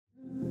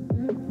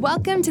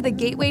Welcome to the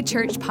Gateway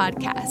Church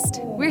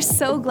podcast. We're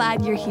so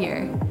glad you're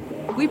here.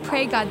 We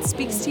pray God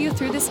speaks to you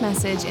through this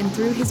message and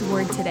through His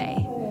Word today.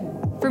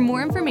 For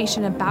more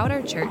information about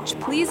our church,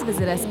 please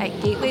visit us at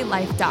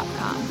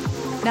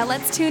gatewaylife.com. Now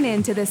let's tune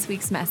in to this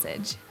week's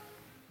message.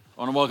 I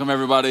want to welcome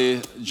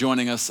everybody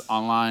joining us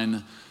online.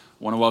 I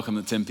want to welcome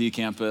the Tempe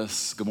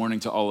campus. Good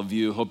morning to all of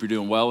you. Hope you're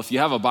doing well. If you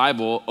have a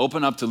Bible,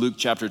 open up to Luke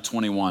chapter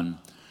 21.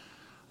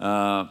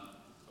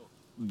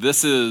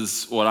 This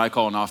is what I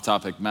call an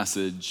off-topic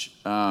message.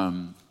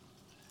 One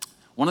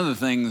of the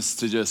things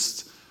to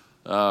just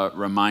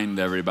remind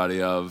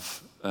everybody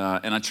of,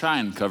 and I try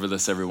and cover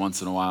this every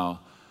once in a while,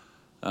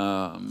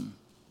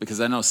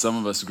 because I know some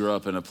of us grew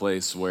up in a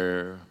place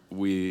where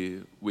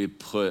we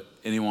put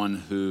anyone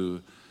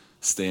who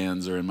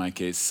stands, or in my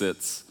case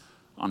sits,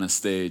 on a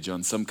stage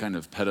on some kind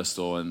of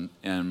pedestal,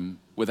 and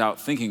without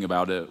thinking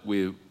about it,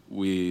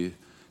 we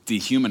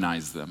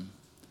dehumanize them.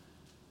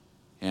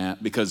 And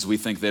because we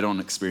think they don't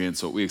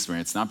experience what we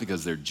experience, not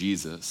because they're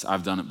Jesus.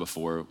 I've done it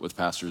before with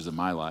pastors in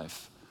my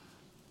life.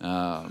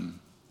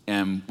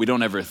 And we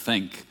don't ever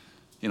think,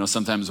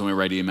 sometimes when we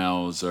write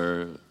emails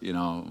or,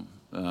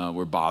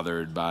 we're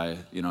bothered by,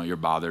 you're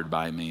bothered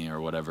by me or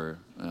whatever.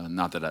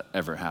 Not that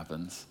ever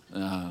happens.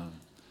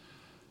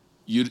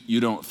 You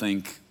don't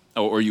think,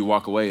 or you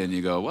walk away and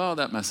you go, well,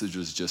 that message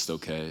was just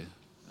okay.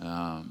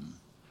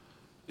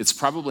 It's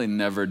probably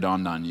never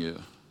dawned on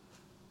you.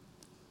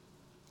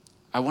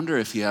 I wonder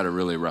if he had a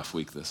really rough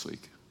week this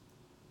week.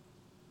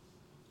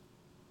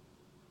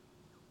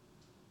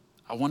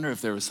 I wonder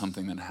if there was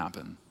something that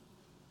happened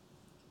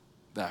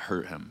that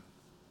hurt him.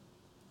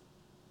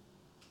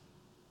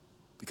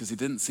 Because he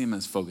didn't seem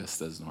as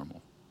focused as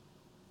normal.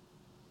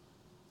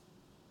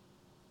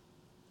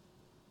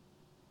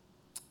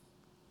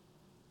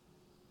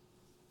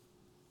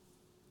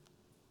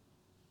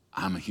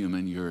 I'm a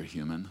human, you're a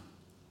human.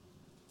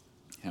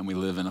 And we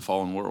live in a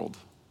fallen world.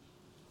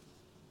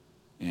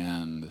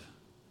 And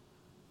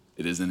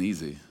it isn't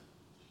easy.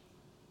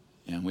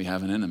 And we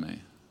have an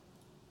enemy.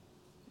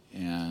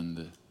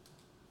 And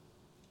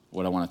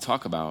what I want to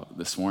talk about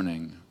this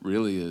morning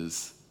really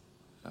is,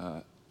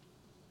 I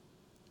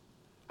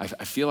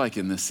feel like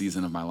in this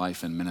season of my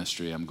life in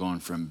ministry, I'm going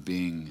from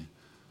being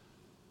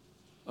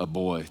a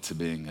boy to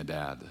being a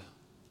dad.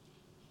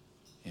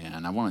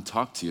 And I want to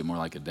talk to you more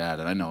like a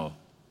dad. And I know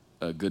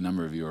a good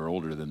number of you are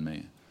older than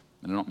me.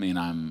 And I don't mean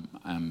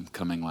I'm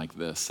coming like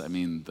this. I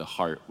mean the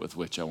heart with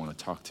which I want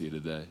to talk to you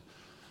today.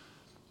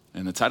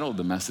 And the title of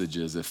the message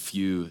is A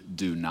Few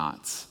Do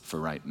Nots for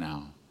Right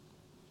Now.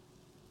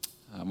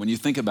 When you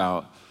think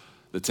about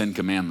the Ten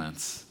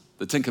Commandments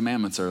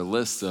are a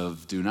list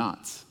of do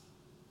nots.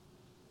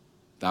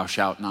 Thou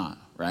shalt not,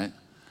 right?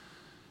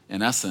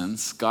 In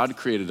essence, God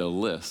created a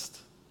list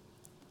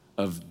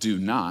of do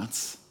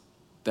nots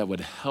that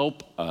would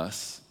help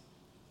us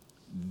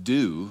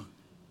do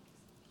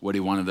what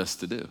he wanted us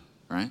to do,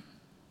 right?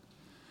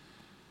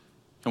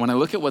 And when I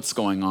look at what's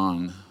going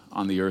on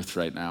the earth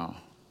right now,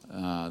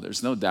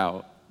 there's no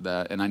doubt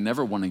that, and I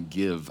never want to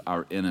give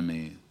our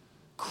enemy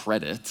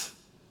credit,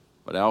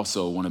 but I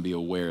also want to be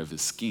aware of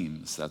his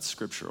schemes. That's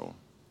scriptural.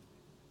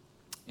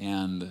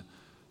 And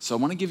so I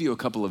want to give you a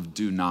couple of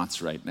do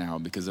nots right now,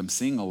 because I'm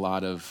seeing a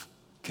lot of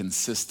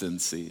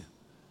consistency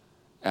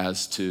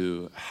as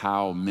to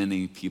how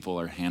many people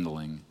are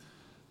handling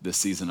this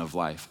season of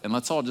life. And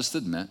let's all just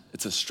admit,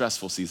 it's a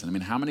stressful season. I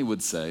mean, how many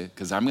would say,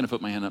 because I'm going to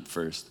put my hand up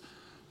first,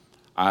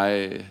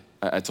 I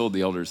told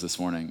the elders this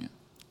morning,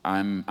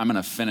 I'm going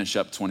to finish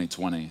up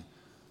 2020,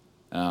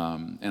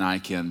 and I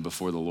can,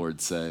 before the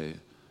Lord, say,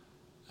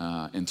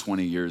 in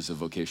 20 years of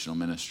vocational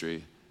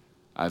ministry,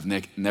 I've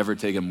never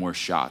taken more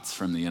shots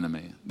from the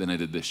enemy than I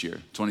did this year.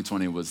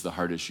 2020 was the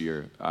hardest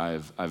year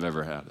I've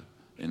ever had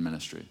in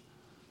ministry.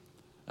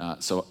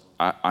 So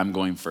I'm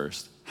going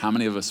first. How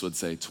many of us would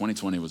say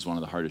 2020 was one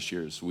of the hardest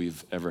years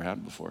we've ever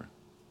had before?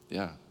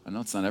 Yeah, I know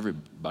it's not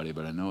everybody,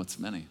 but I know it's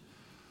many.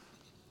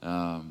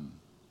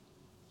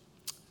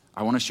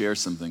 I want to share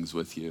some things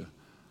with you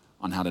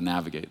on how to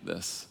navigate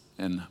this.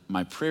 And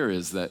my prayer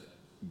is that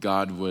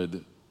God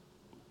would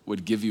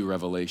give you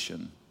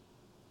revelation,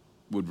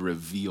 would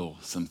reveal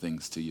some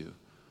things to you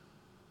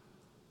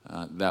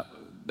that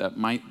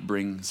might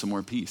bring some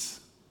more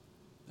peace.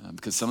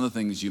 Because some of the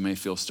things you may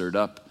feel stirred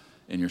up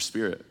in your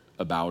spirit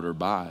about or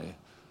by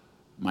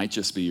might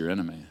just be your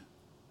enemy,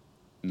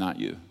 not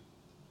you.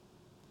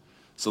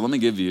 So let me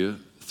give you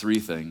 3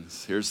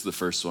 things. Here's the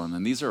first one,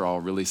 and these are all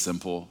really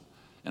simple,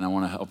 and I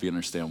want to help you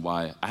understand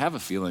why. I have a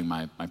feeling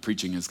my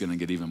preaching is going to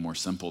get even more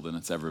simple than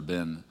it's ever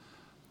been.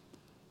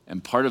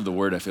 And part of the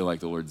word I feel like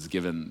the Lord's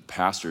given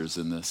pastors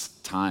in this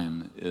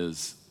time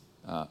is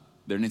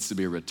there needs to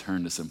be a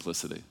return to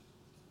simplicity.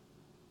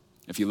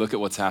 If you look at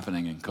what's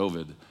happening in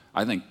COVID,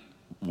 I think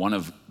one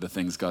of the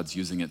things God's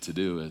using it to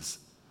do is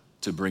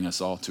to bring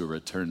us all to a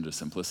return to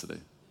simplicity.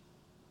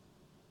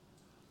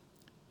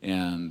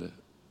 And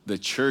the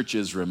church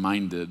is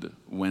reminded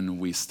when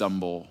we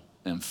stumble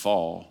and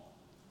fall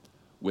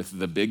with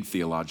the big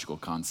theological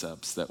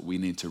concepts that we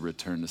need to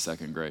return to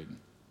second grade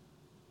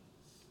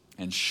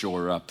and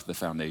shore up the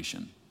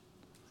foundation.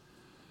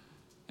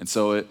 And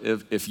so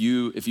if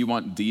you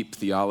want deep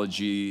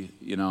theology,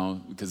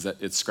 because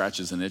it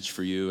scratches an itch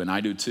for you, and I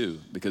do too,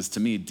 because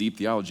to me, deep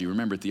theology,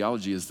 remember,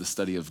 theology is the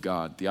study of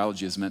God.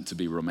 Theology is meant to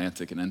be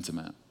romantic and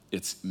intimate.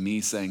 It's me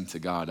saying to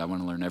God, I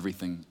want to learn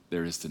everything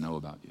there is to know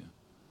about you.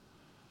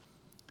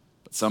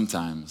 But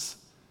sometimes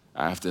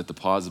I have to hit the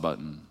pause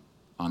button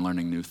on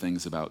learning new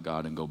things about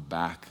God and go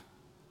back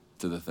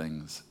to the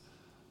things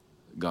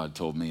God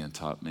told me and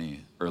taught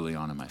me early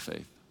on in my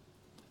faith.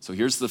 So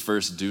here's the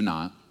first do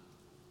not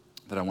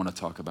that I want to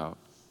talk about.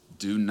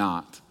 Do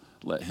not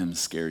let him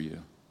scare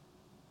you.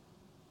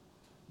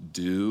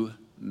 Do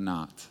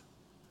not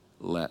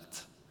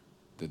let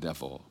the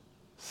devil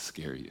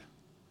scare you.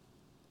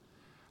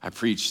 I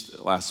preached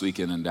last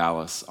weekend in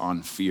Dallas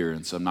on fear,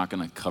 and so I'm not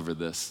going to cover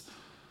this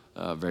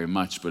very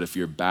much, but if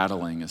you're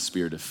battling a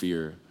spirit of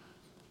fear,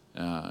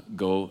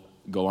 go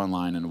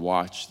online and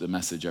watch the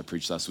message I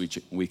preached last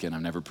weekend.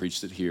 I've never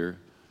preached it here,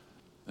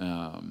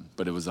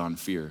 but it was on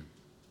fear.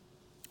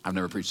 I've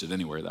never preached it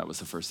anywhere. That was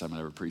the first time I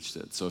ever preached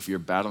it. So if you're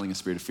battling a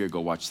spirit of fear, go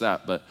watch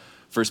that. But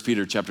 1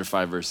 Peter chapter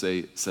 5, verse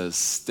 8 says,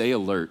 stay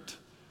alert,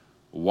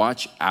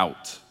 watch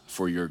out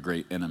for your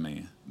great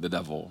enemy, the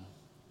devil.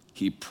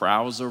 He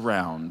prowls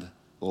around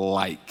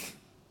like.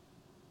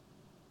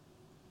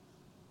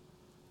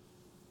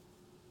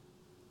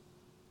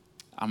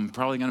 I'm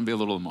probably going to be a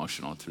little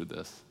emotional through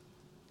this.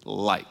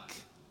 Like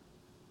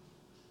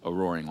a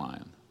roaring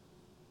lion.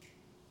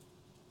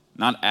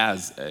 Not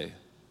as a.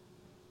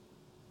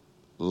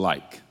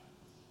 Like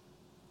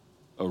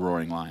a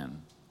roaring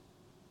lion,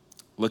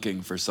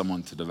 looking for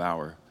someone to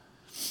devour.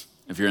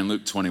 If you're in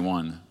Luke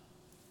 21,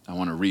 I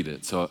want to read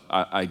it. So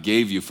I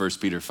gave you 1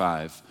 Peter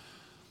 5.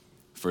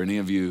 For any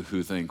of you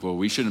who think, well,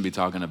 we shouldn't be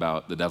talking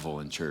about the devil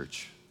in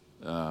church.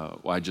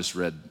 I just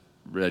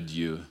read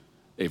you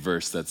a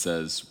verse that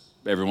says,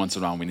 every once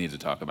in a while we need to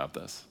talk about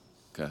this.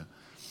 Okay.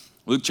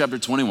 Luke chapter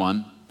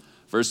 21,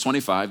 verse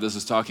 25, this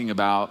is talking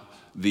about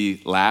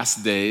the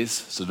last days,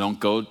 so don't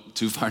go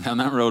too far down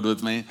that road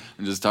with me.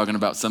 I'm just talking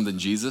about something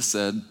Jesus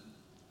said,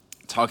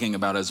 talking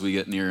about as we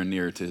get nearer and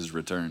nearer to his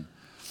return.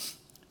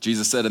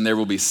 Jesus said, and there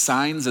will be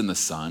signs in the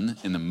sun,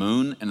 in the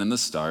moon, and in the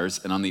stars,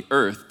 and on the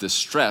earth,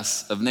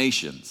 distress of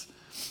nations,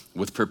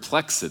 with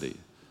perplexity,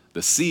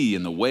 the sea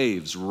and the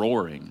waves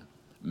roaring,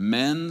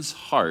 men's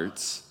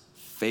hearts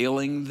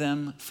failing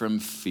them from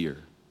fear,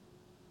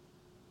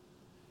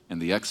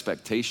 and the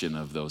expectation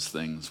of those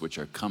things which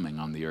are coming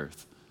on the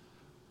earth.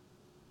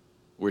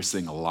 We're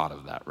seeing a lot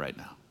of that right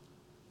now.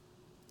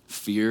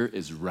 Fear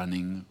is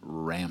running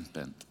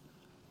rampant.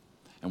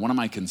 And one of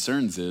my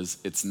concerns is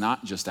it's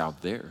not just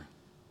out there.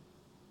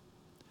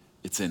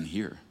 It's in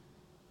here.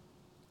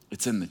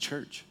 It's in the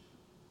church.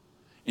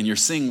 And you're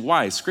seeing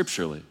why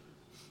scripturally.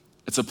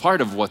 It's a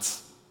part of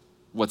what's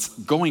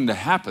going to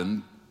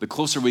happen the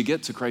closer we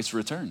get to Christ's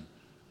return.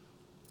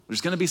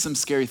 There's going to be some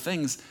scary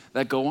things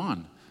that go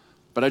on.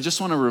 But I just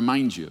want to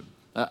remind you,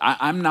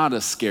 I'm not a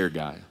scare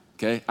guy.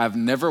 Okay, I've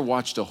never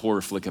watched a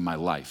horror flick in my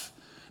life.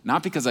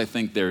 Not because I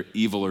think they're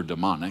evil or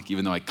demonic,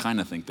 even though I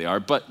kind of think they are,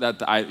 but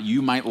that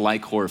you might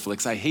like horror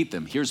flicks. I hate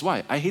them. Here's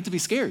why. I hate to be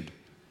scared.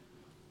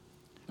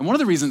 And one of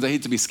the reasons I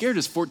hate to be scared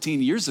is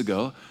 14 years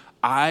ago,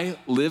 I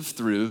lived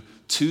through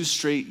 2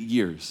 straight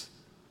years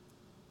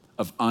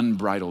of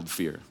unbridled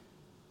fear.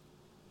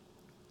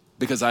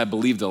 Because I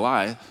believed a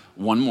lie.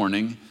 One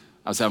morning,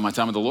 I was having my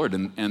time with the Lord,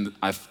 and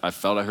I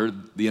felt I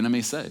heard the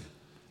enemy say,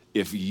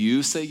 if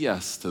you say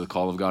yes to the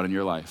call of God in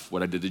your life,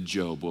 what I did to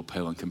Job will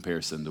pale in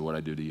comparison to what I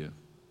do to you.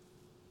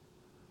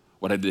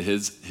 What I did to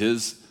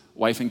his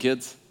wife and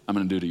kids, I'm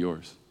going to do to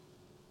yours.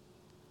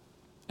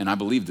 And I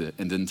believed it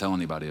and didn't tell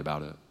anybody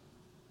about it.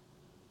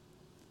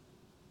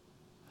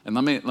 And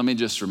let me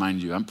just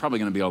remind you, I'm probably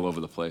going to be all over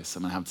the place.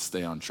 I'm going to have to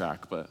stay on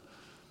track. But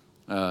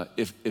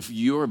if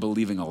you are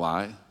believing a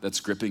lie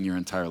that's gripping your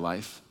entire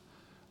life,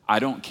 I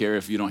don't care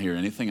if you don't hear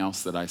anything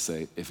else that I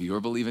say. If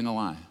you're believing a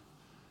lie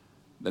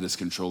that is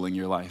controlling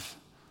your life,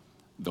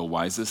 the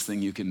wisest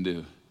thing you can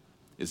do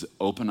is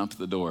open up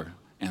the door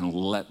and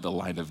let the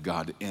light of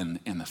God in.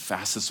 And the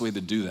fastest way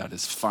to do that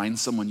is find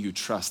someone you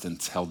trust and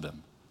tell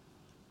them.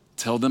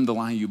 Tell them the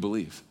lie you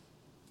believe.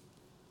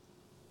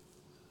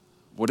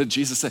 What did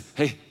Jesus say?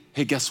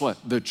 Hey, guess what?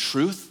 The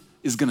truth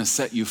is going to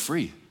set you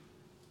free.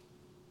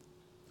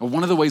 Well,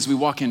 one of the ways we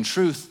walk in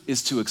truth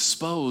is to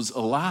expose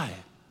a lie.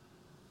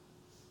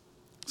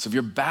 So if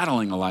you're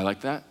battling a lie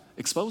like that,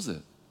 expose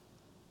it.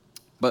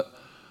 But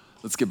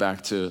let's get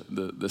back to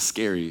the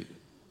scary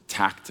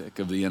tactic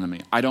of the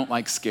enemy. I don't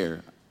like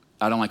scare.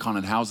 I don't like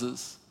haunted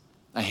houses.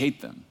 I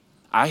hate them.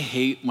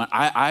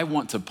 I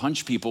want to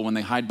punch people when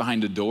they hide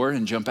behind a door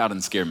and jump out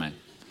and scare me.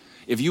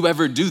 If you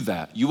ever do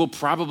that, you will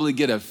probably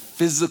get a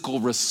physical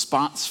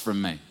response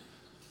from me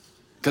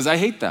because I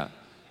hate that.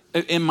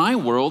 In my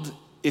world,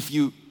 if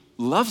you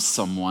love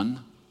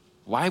someone,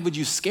 why would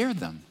you scare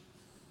them?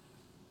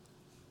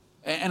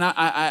 And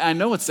I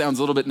know it sounds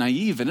a little bit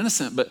naive and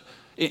innocent, but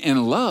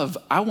in love,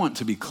 I want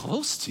to be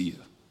close to you.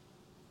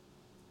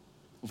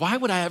 Why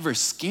would I ever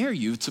scare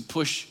you to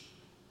push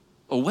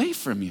away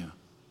from you?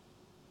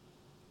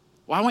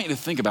 Well, I want you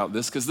to think about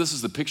this because this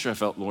is the picture I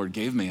felt the Lord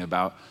gave me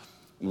about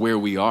where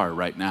we are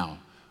right now.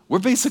 We're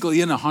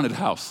basically in a haunted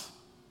house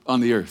on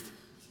the earth.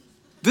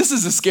 This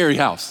is a scary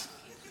house.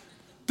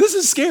 This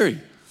is scary.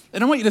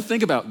 And I want you to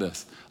think about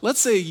this. Let's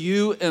say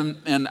you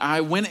and I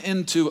went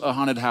into a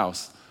haunted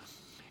house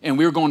and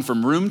we were going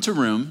from room to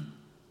room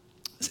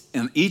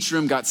and each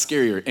room got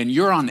scarier and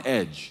you're on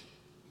edge.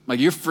 Like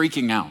you're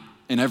freaking out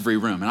in every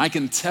room. And I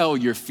can tell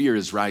your fear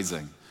is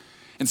rising.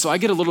 And so I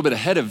get a little bit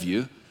ahead of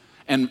you.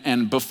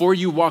 And before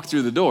you walk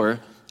through the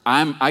door,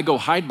 I go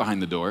hide behind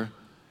the door.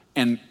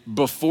 And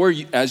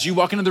as you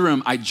walk into the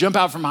room, I jump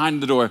out from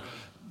behind the door,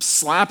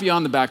 slap you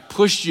on the back,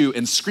 push you,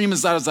 and scream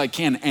as loud as I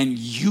can, and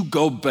you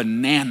go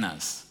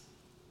bananas.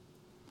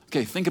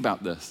 Okay, think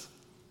about this.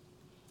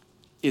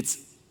 It's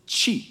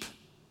cheap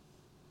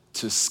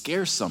to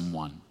scare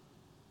someone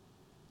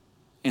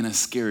in a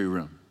scary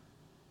room.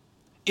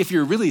 If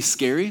you're really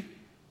scary,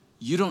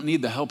 you don't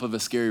need the help of a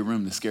scary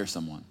room to scare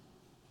someone.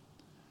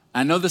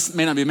 I know this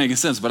may not be making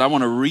sense, but I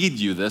want to read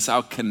you this.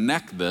 I'll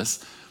connect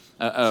this.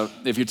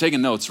 If you're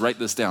taking notes, write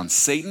this down.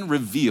 Satan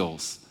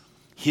reveals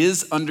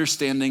his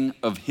understanding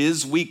of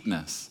his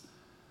weakness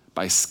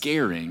by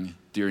scaring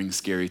during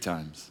scary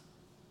times.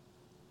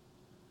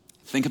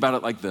 Think about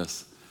it like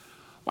this.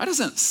 Why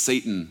doesn't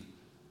Satan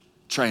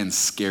try and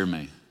scare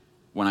me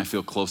when I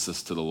feel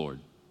closest to the Lord?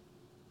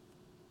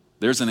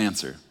 There's an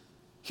answer.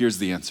 Here's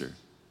the answer.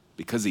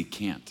 Because he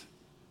can't.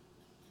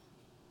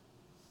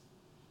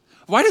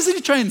 Why doesn't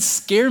he try and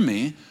scare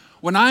me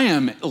when I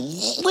am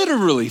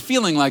literally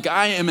feeling like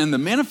I am in the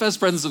manifest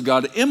presence of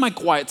God in my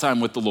quiet time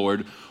with the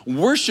Lord,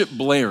 worship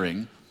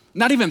blaring,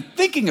 not even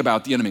thinking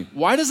about the enemy?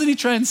 Why doesn't he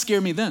try and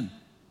scare me then?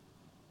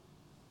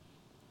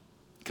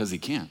 Because he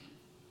can't.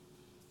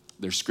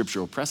 There's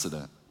scriptural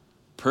precedent.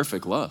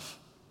 Perfect love.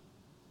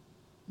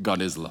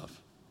 God is love.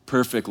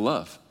 Perfect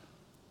love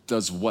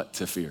does what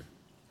to fear?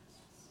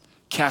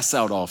 Casts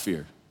out all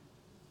fear.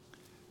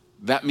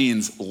 That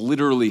means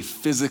literally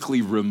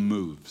physically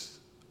removes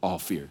all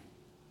fear.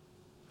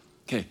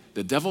 Okay,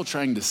 the devil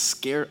trying to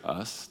scare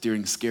us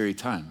during scary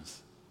times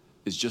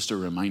is just a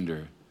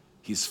reminder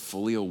he's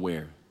fully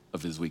aware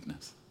of his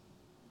weakness.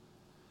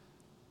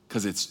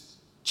 Because it's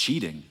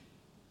cheating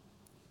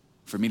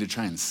for me to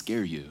try and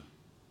scare you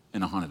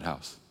in a haunted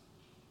house.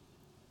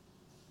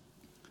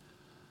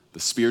 The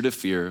spirit of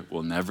fear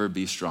will never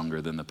be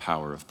stronger than the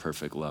power of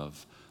perfect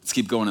love. Let's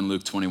keep going in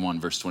Luke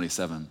 21, verse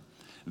 27.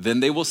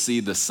 Then they will see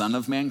the Son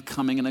of Man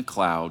coming in a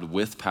cloud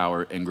with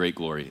power and great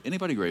glory.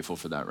 Anybody grateful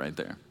for that right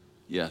there?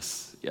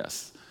 Yes,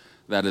 yes.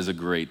 That is a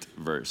great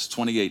verse.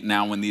 28,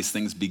 now when these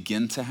things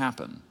begin to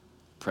happen,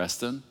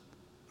 Preston,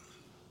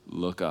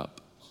 look up.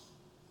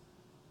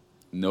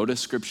 Notice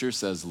scripture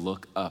says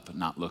look up,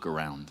 not look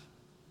around.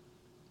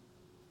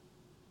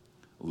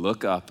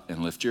 Look up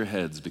and lift your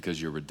heads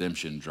because your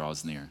redemption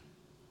draws near.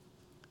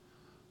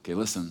 Okay,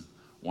 listen,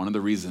 one of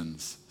the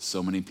reasons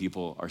so many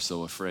people are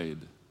so afraid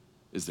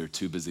is they're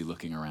too busy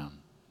looking around,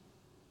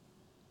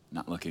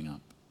 not looking up.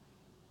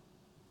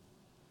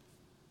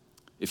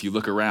 If you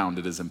look around,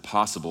 it is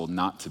impossible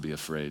not to be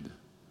afraid.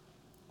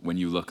 When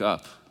you look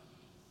up,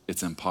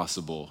 it's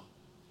impossible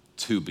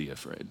to be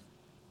afraid.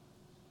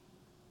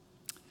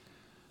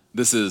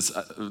 This is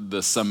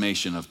the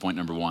summation of point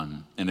number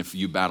one. And if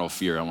you battle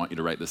fear, I want you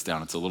to write this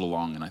down. It's a little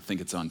long, and I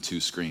think it's on 2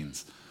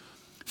 screens.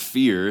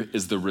 Fear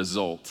is the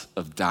result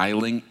of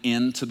dialing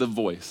into the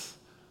voice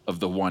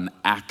of the one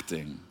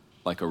acting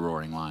like a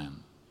roaring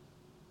lion.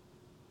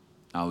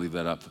 I'll leave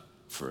that up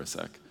for a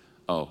sec.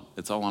 Oh,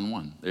 it's all on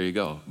one. There you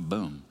go.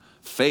 Boom.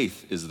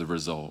 Faith is the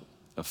result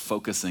of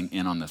focusing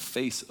in on the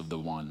face of the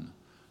one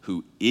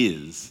who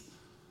is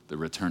the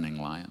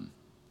returning lion.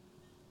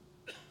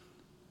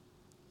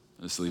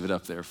 Just leave it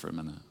up there for a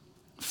minute.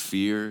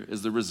 Fear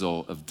is the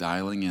result of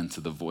dialing into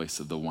the voice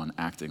of the one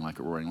acting like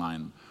a roaring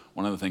lion.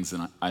 One of the things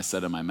that I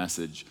said in my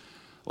message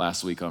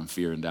last week on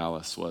fear in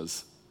Dallas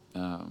was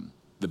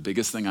the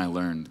biggest thing I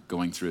learned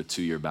going through a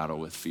 2-year battle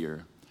with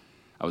fear.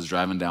 I was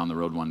driving down the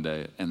road one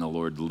day and the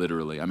Lord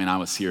literally, I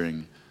was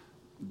hearing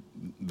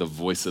the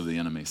voice of the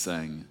enemy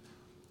saying,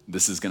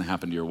 this is going to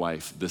happen to your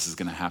wife. This is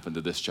going to happen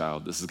to this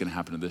child. This is going to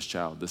happen to this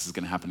child. This is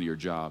going to happen to your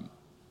job.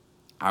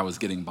 I was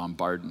getting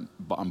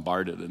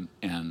bombarded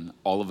and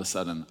all of a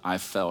sudden I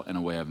felt in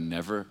a way I've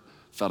never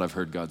felt I've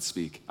heard God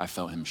speak. I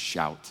felt him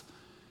shout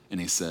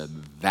and he said,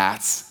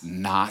 that's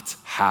not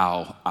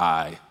how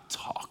I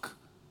talk.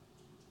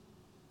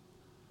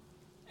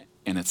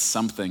 And it's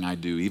something I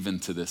do even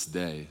to this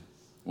day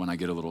when I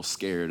get a little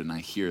scared and I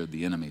hear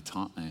the enemy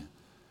taunt me.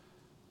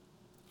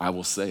 I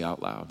will say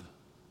out loud,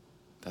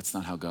 that's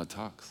not how God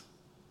talks.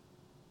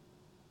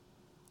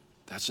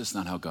 That's just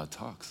not how God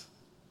talks.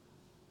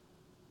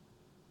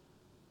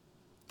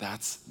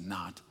 That's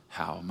not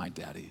how my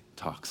daddy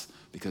talks,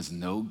 because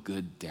no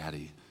good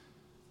daddy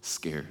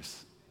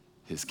scares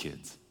his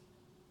kids.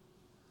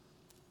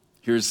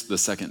 Here's the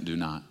second do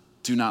not.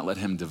 Do not let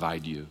him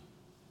divide you.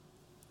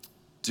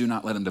 Do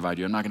not let him divide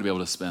you. I'm not going to be able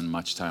to spend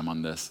much time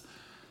on this.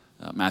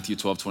 Matthew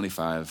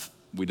 12:25,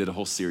 we did a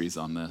whole series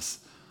on this.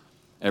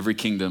 Every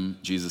kingdom,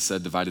 Jesus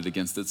said, divided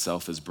against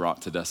itself is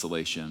brought to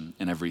desolation,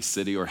 and every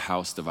city or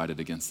house divided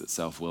against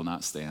itself will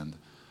not stand.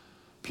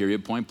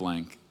 Period, point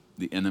blank.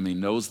 The enemy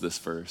knows this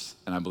verse,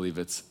 and I believe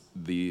it's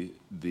the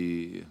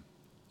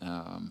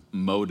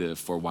motive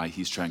for why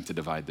he's trying to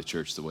divide the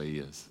church the way he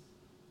is.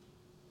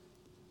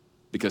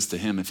 Because to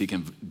him, if he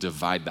can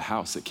divide the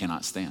house, it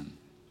cannot stand.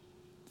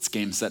 It's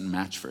game, set, and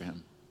match for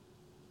him.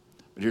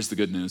 But here's the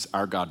good news.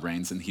 Our God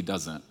reigns, and he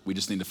doesn't. We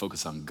just need to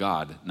focus on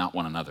God, not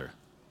one another.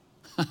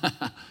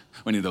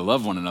 We need to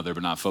love one another,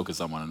 but not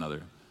focus on one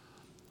another.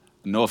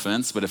 No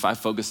offense, but if I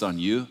focused on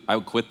you, I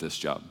would quit this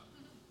job.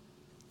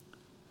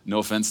 No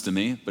offense to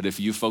me, but if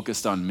you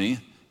focused on me,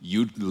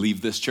 you'd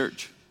leave this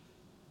church.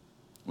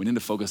 We need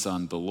to focus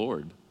on the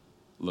Lord.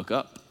 Look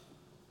up,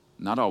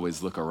 not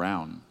always look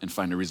around and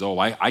find a reason. Oh,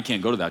 I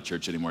can't go to that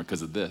church anymore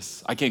because of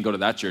this. I can't go to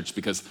that church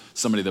because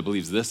somebody that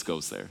believes this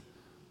goes there.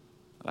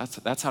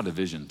 That's how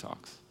division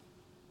talks.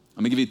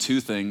 Let me give you two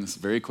things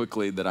very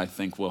quickly that I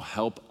think will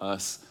help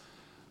us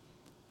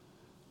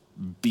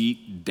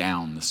beat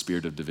down the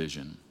spirit of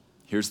division.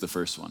 Here's the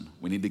first one.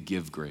 We need to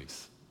give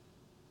grace.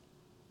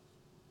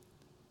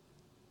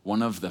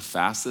 One of the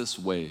fastest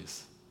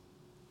ways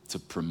to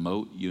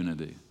promote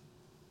unity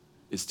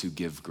is to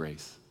give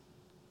grace.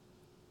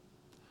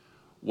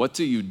 What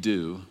do you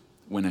do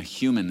when a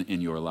human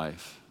in your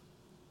life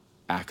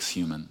acts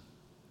human?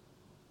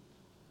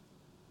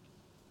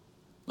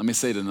 Let me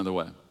say it another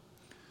way.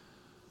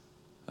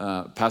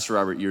 Pastor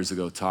Robert years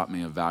ago taught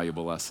me a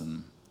valuable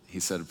lesson. He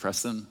said,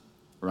 Preston,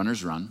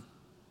 runners run,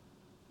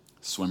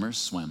 swimmers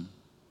swim,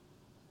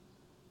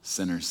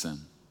 sinners sin.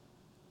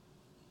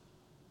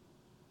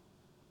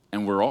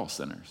 And we're all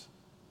sinners.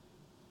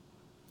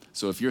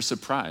 So if you're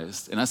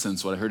surprised, in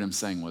essence, what I heard him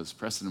saying was,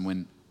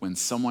 Preston, when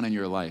someone in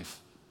your life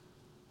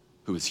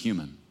who is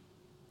human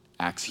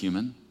acts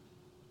human,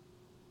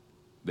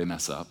 they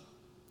mess up,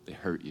 they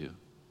hurt you.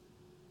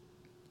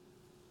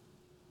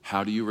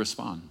 How do you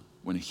respond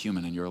when a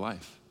human in your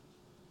life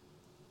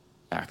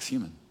acts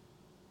human?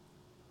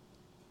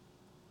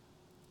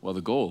 Well,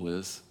 the goal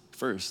is,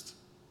 first,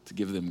 to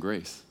give them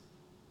grace.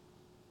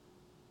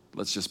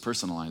 Let's just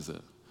personalize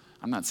it.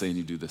 I'm not saying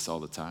you do this all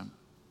the time.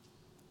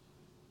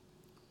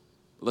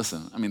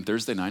 Listen,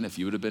 Thursday night, if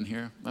you would have been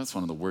here, that's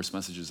one of the worst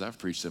messages I've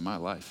preached in my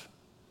life.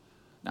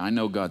 Now, I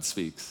know God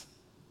speaks.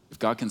 If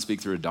God can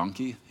speak through a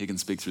donkey, he can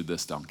speak through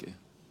this donkey.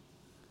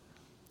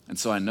 And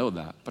so I know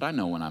that, but I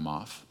know when I'm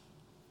off.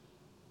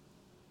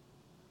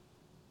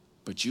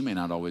 But you may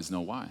not always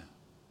know why.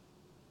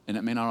 And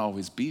it may not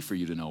always be for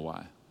you to know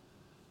why.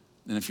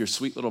 And if your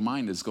sweet little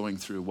mind is going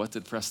through, what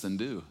did Preston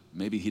do?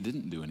 Maybe he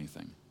didn't do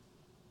anything.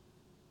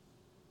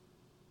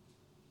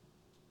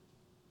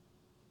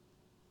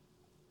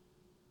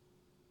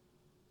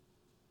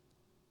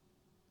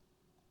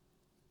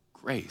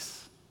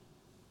 Grace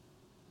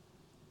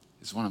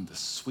is one of the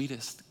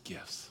sweetest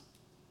gifts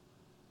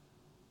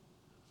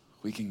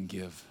we can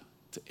give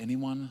to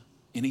anyone,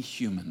 any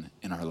human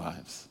in our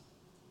lives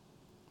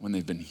when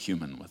they've been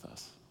human with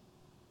us.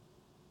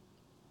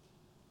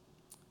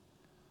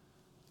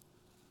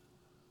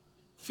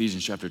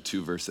 Ephesians chapter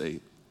 2, verse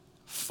 8.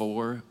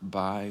 For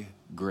by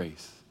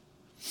grace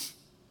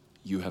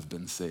you have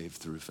been saved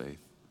through faith.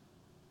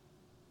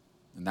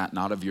 And that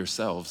not of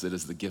yourselves, it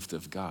is the gift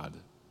of God.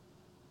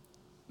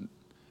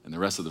 And the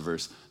rest of the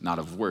verse, not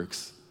of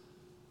works,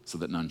 so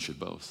that none should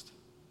boast.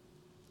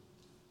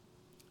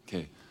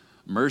 Okay,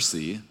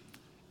 mercy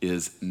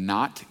is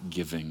not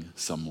giving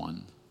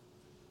someone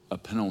a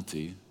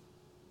penalty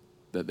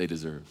that they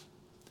deserve.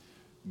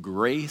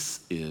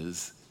 Grace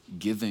is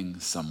giving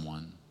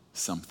someone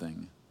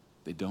something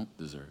they don't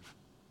deserve.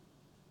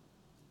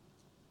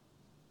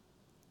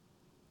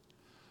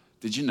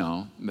 Did you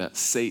know that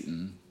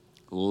Satan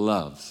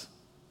loves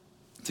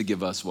to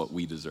give us what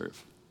we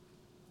deserve?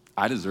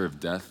 I deserve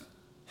death,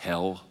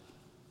 hell,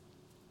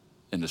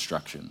 and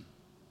destruction.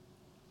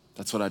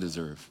 That's what I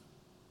deserve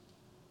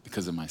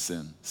because of my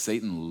sin.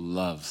 Satan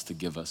loves to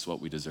give us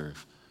what we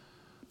deserve,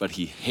 but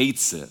he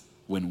hates it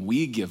when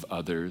we give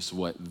others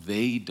what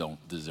they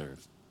don't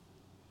deserve.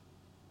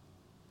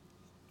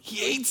 He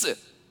hates it.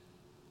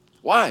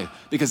 Why?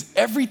 Because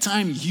every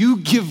time you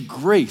give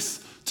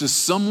grace to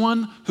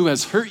someone who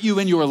has hurt you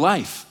in your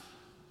life,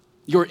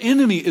 your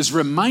enemy is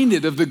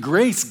reminded of the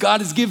grace God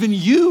has given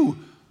you.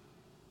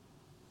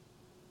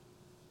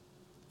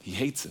 He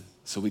hates it,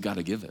 so we got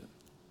to give it.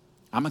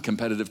 I'm a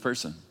competitive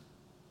person.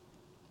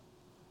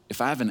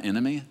 If I have an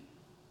enemy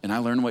and I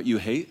learn what you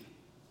hate,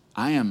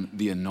 I am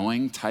the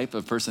annoying type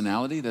of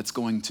personality that's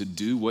going to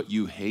do what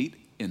you hate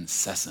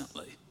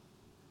incessantly.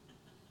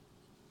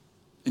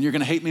 And you're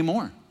going to hate me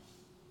more.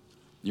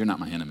 You're not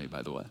my enemy,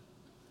 by the way.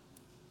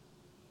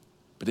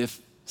 But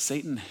if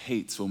Satan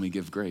hates when we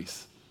give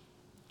grace,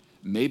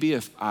 maybe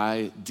if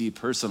I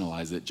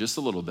depersonalize it just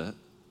a little bit,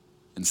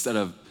 instead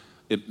of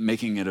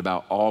making it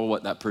about all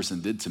what that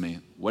person did to me,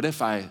 what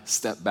if I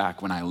step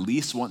back when I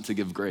least want to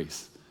give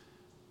grace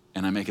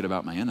and I make it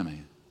about my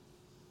enemy,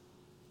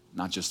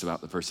 not just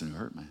about the person who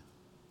hurt me?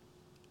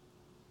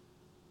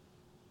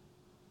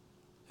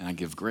 And I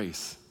give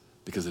grace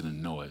because it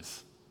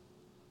annoys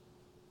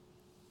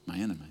my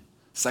enemy.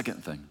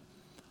 Second thing,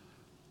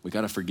 we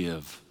got to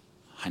forgive.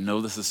 I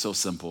know this is so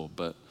simple,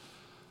 but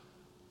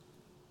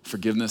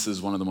forgiveness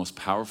is one of the most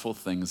powerful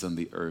things on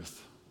the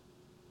earth.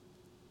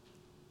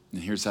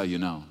 And here's how you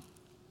know.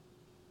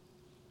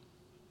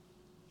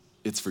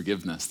 It's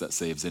forgiveness that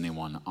saves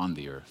anyone on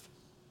the earth.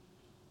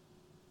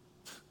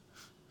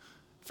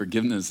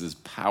 Forgiveness is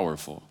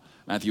powerful.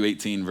 Matthew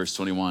 18, verse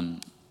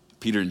 21,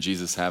 Peter and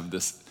Jesus have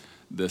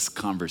this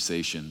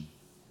conversation.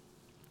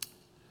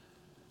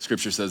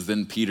 Scripture says,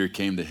 then Peter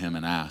came to him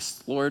and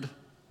asked, Lord,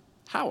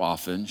 how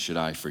often should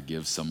I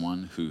forgive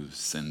someone who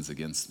sins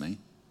against me?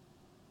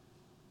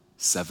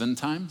 7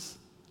 times?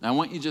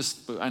 Now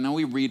I know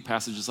we read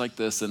passages like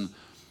this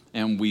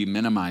and we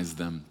minimize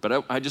them,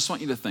 but I just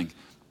want you to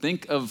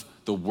think of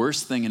the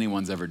worst thing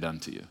anyone's ever done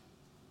to you,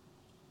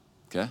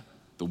 okay?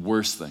 The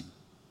worst thing.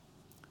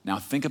 Now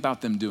think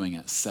about them doing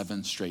it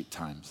 7 straight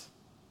times.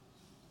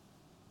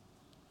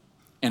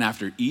 And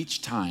after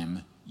each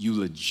time, you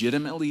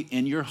legitimately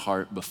in your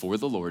heart before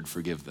the Lord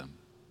forgive them.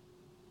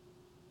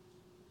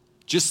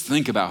 Just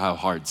think about how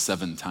hard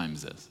 7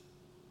 times is.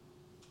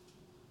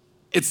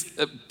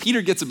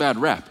 Peter gets a bad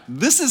rap.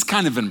 This is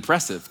kind of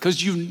impressive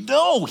because you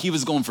know he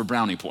was going for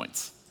brownie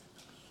points.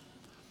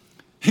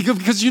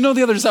 Because you know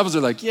the other disciples are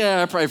like,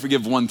 yeah, I probably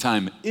forgive 1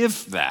 time,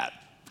 if that.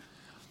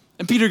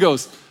 And Peter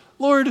goes,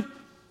 Lord,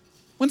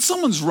 when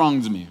someone's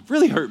wronged me,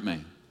 really hurt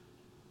me,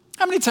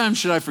 how many times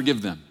should I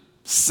forgive them?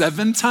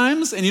 7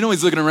 times? And you know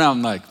he's looking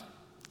around like,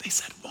 they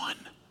said 1.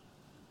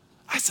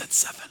 I said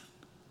 7.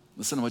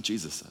 Listen to what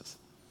Jesus says.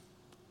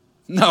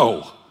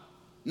 No,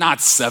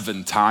 not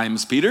 7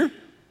 times, Peter,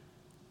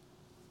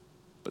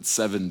 but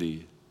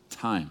 70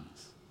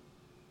 times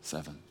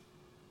 7.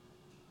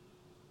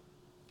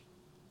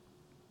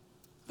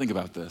 Think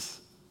about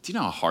this. Do you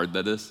know how hard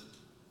that is?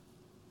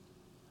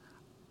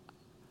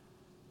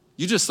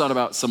 You just thought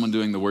about someone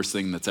doing the worst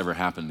thing that's ever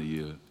happened to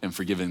you and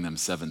forgiving them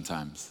 7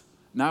 times.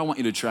 Now I want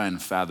you to try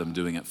and fathom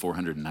doing it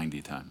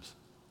 490 times.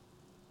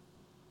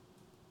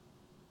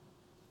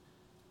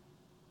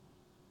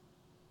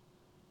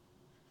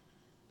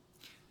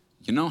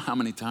 You know how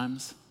many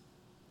times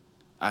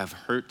I've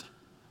hurt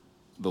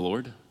the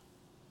Lord?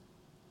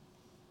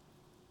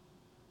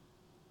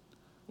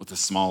 With a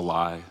small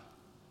lie,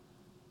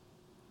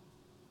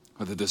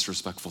 with a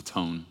disrespectful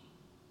tone.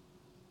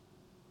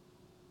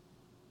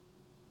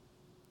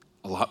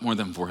 A lot more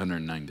than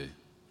 490.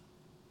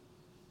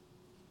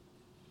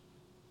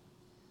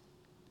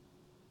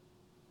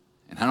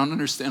 And I don't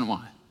understand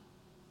why.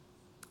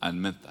 I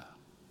admit that.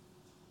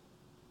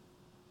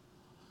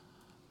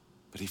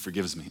 But he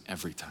forgives me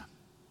every time.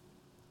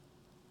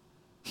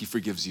 He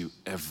forgives you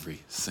every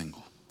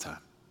single time.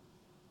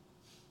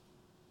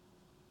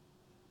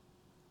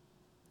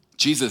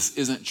 Jesus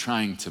isn't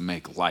trying to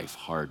make life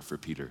hard for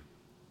Peter.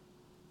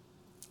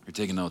 If you're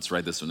taking notes,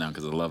 write this one down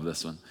because I love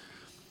this one.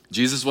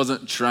 Jesus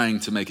wasn't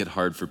trying to make it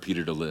hard for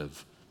Peter to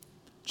live.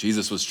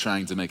 Jesus was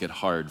trying to make it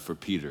hard for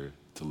Peter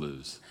to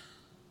lose.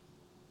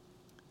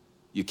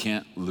 You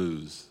can't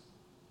lose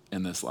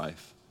in this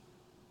life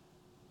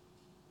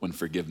when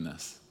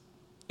forgiveness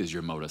is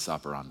your modus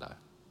operandi.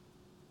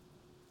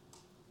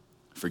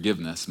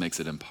 Forgiveness makes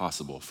it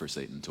impossible for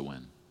Satan to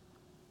win.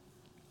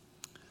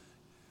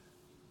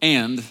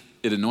 And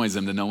it annoys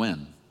him to no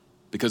end.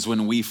 Because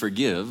when we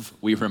forgive,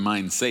 we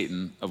remind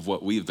Satan of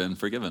what we've been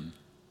forgiven.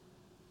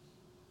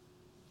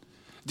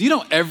 Do you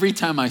know every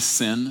time I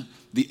sin,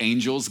 the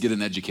angels get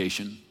an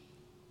education?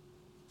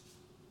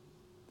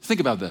 Think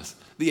about this.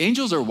 The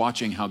angels are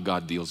watching how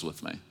God deals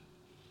with me,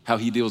 how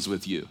he deals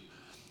with you.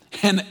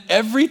 And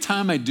every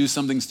time I do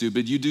something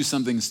stupid, you do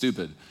something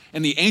stupid.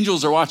 And the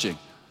angels are watching,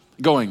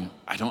 going,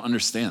 I don't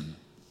understand.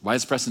 Why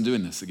is Preston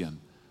doing this again?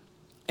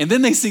 And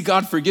then they see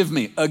God forgive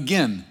me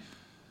again.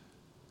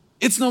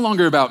 It's no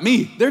longer about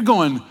me. They're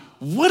going,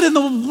 what in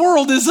the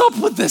world is up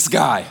with this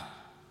guy?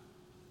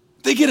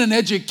 They get an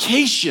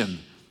education.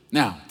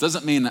 Now, it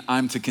doesn't mean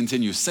I'm to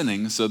continue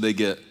sinning so they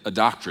get a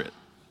doctorate.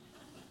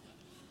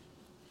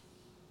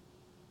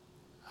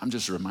 I'm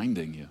just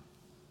reminding you.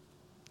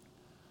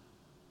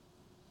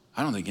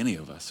 I don't think any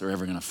of us are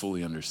ever going to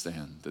fully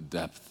understand the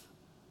depth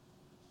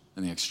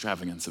and the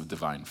extravagance of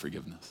divine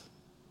forgiveness.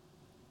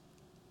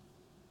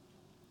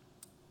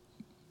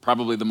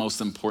 Probably the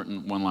most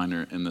important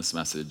one-liner in this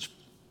message.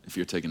 If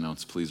you're taking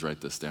notes, please write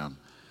this down.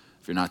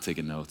 If you're not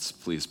taking notes,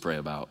 please pray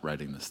about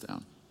writing this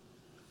down.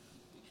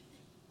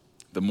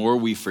 The more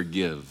we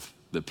forgive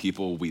the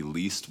people we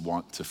least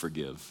want to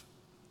forgive,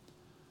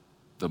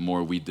 the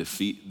more we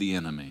defeat the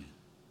enemy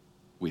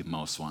we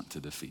most want to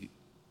defeat.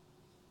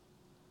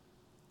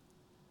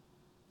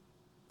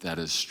 That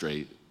is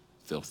straight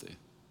filthy.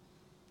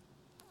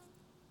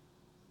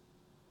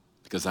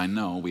 Because I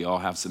know we all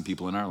have some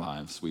people in our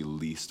lives we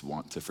least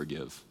want to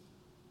forgive.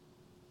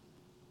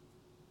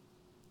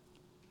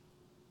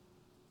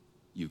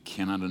 You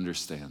cannot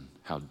understand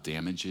how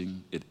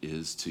damaging it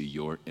is to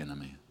your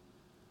enemy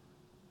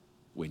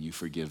when you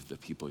forgive the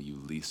people you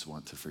least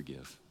want to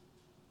forgive.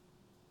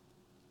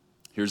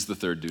 Here's the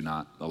third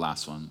the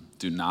last one.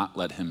 Do not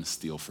let him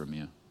steal from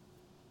you.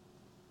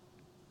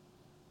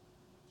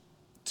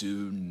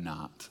 Do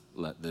not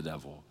let the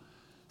devil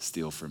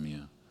steal from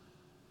you.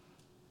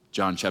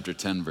 John chapter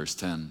 10, verse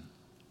 10.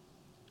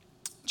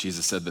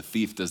 Jesus said, the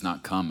thief does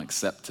not come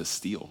except to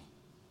steal.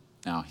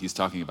 Now, he's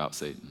talking about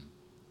Satan.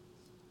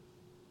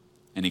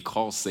 And he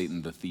calls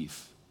Satan the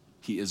thief.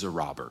 He is a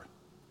robber.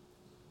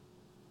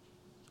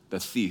 The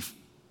thief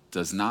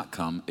does not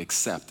come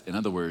except, in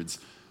other words,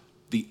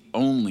 the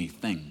only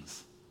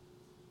things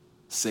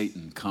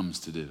Satan comes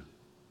to do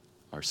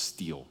are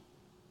steal.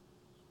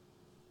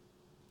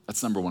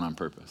 That's number one on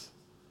purpose.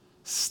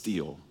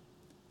 Steal,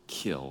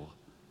 kill,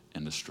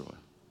 and destroy.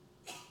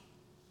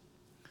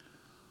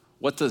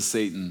 What does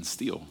Satan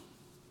steal?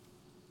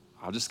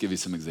 I'll just give you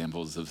some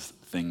examples of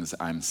things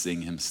I'm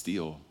seeing him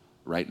steal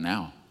right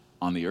now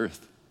on the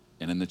earth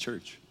and in the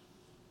church.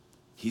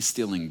 He's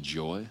stealing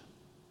joy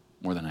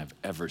more than I've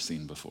ever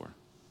seen before.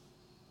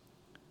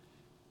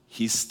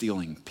 He's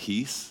stealing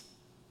peace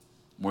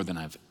more than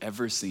I've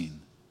ever seen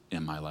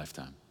in my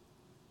lifetime.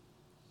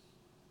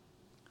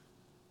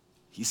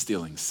 He's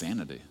stealing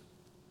sanity.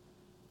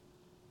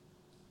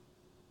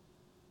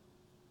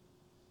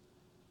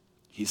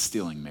 He's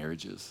stealing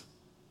marriages.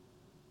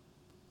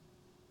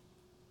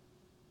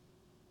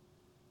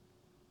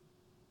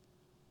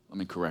 Let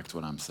me correct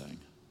what I'm saying.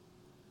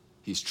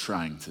 He's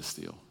trying to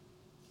steal.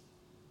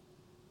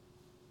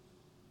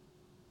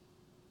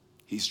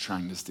 He's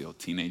trying to steal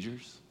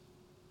teenagers.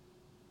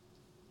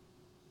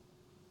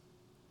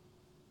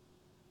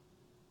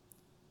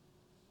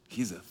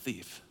 He's a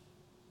thief.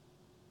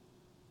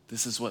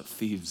 This is what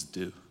thieves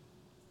do.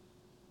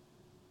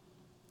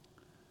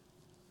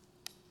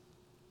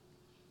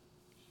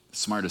 The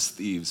smartest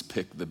thieves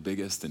pick the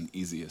biggest and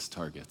easiest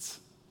targets.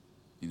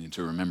 You need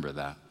to remember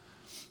that.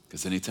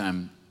 Because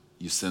anytime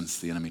you sense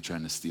the enemy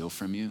trying to steal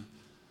from you,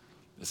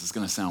 this is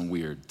going to sound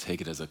weird.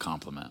 Take it as a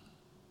compliment.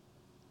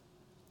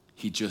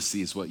 He just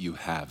sees what you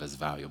have as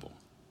valuable.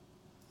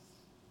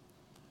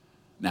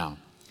 Now,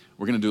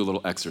 we're going to do a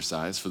little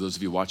exercise. For those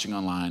of you watching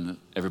online,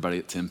 everybody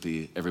at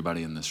Tempe,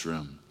 everybody in this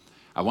room,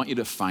 I want you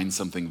to find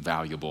something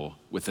valuable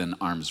within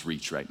arm's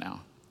reach right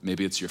now.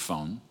 Maybe it's your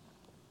phone.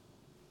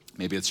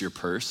 Maybe it's your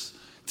purse.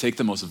 Take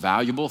the most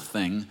valuable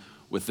thing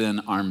within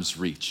arm's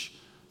reach,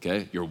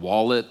 okay? Your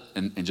wallet,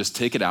 and just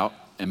take it out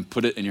and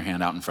put it in your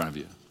hand out in front of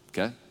you,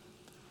 okay?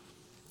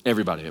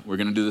 Everybody, we're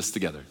going to do this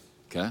together,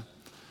 okay?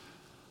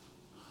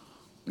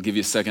 I'll give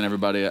you a second,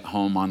 everybody at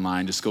home,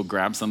 online. Just go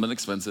grab something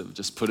expensive.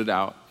 Just put it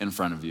out in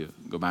front of you.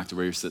 Go back to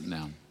where you're sitting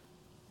down.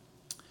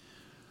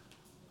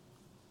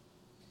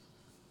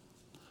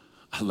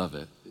 I love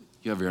it.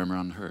 You have your arm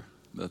around her.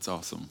 That's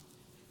awesome.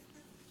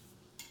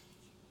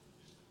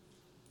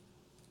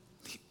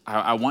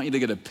 I want you to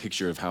get a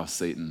picture of how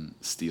Satan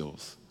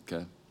steals,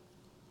 okay?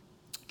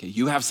 Okay,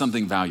 you have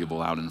something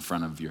valuable out in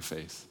front of your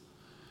face.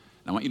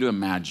 And I want you to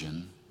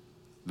imagine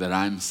that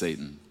I'm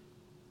Satan,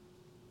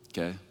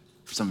 okay?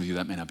 For some of you,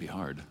 that may not be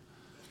hard.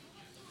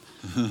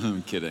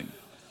 I'm kidding.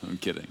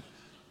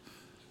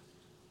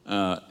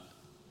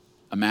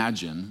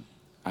 Imagine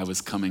I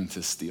was coming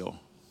to steal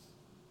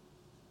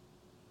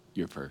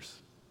your purse,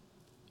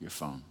 your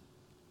phone,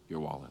 your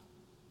wallet,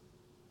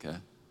 okay?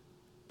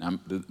 Now,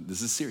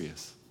 this is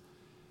serious.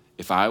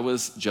 If I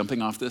was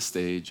jumping off this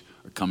stage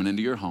or coming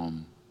into your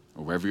home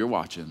or wherever you're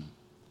watching,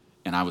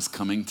 and I was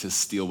coming to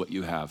steal what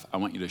you have, I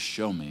want you to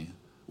show me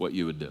what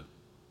you would do.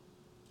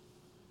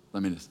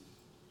 Let me just,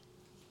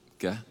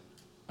 okay?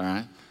 All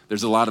right?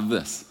 There's a lot of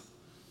this,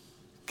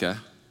 okay?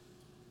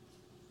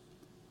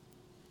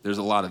 There's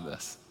a lot of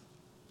this.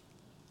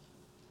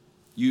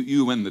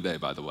 You win the day,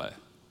 by the way.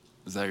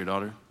 Is that your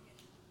daughter?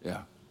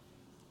 Yeah.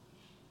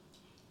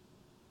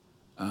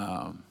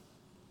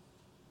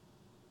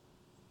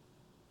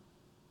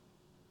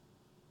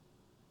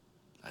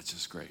 That's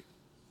just great.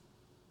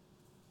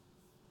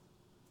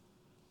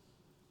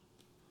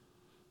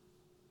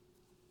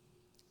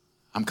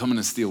 I'm coming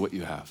to steal what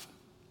you have.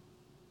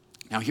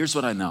 Now, here's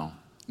what I know.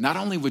 Not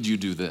only would you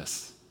do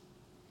this,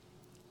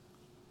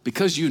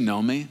 because you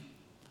know me,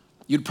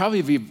 you'd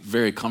probably be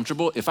very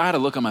comfortable if I had a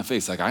look on my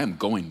face like I am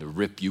going to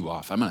rip you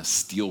off. I'm going to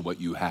steal what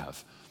you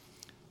have.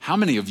 How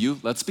many of you,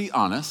 let's be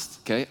honest,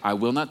 okay? I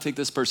will not take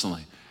this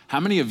personally. How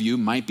many of you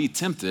might be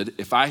tempted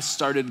if I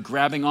started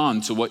grabbing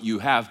on to what you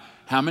have?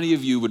 How many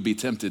of you would be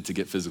tempted to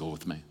get physical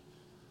with me?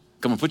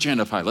 Come on, put your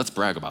hand up high. Let's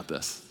brag about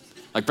this.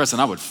 Like, Preston,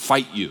 I would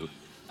fight you.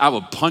 I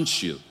would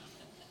punch you.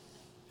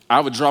 I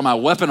would draw my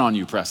weapon on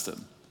you,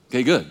 Preston.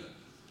 Okay, good.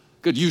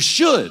 Good. You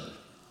should.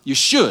 You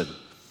should.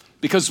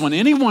 Because when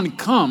anyone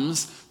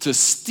comes to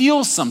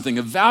steal something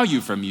of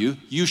value from you,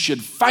 you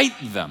should fight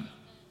them.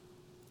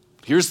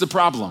 Here's the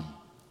problem.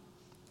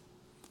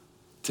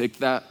 Take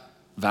that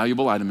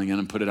valuable item again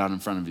and put it out in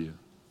front of you.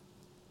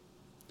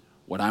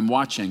 What I'm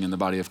watching in the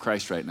body of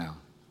Christ right now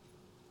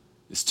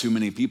is too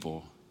many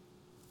people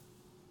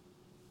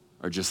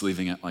are just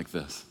leaving it like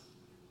this.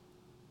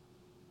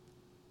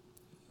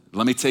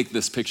 Let me take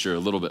this picture a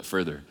little bit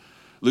further.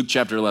 Luke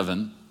chapter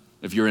 11,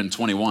 if you're in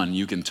 21,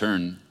 you can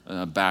turn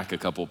back a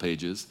couple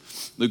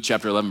pages. Luke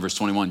chapter 11, verse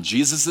 21.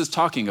 Jesus is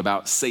talking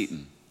about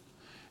Satan.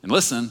 And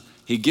listen,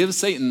 he gives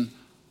Satan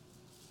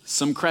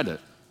some credit,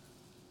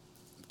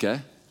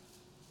 okay?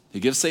 He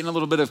gives Satan a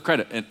little bit of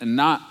credit, and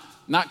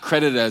not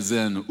credit as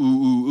in ooh,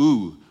 ooh,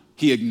 ooh.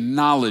 He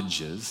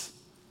acknowledges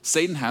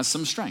Satan has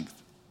some strength.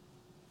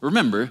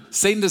 Remember,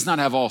 Satan does not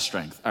have all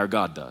strength. Our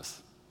God does,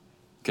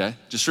 okay?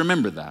 Just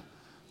remember that.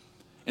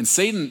 And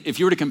Satan, if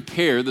you were to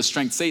compare the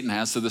strength Satan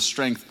has to the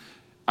strength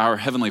our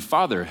Heavenly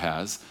Father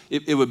has,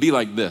 it would be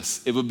like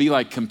this. It would be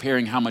like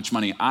comparing how much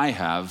money I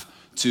have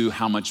to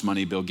how much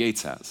money Bill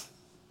Gates has,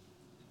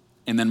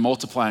 and then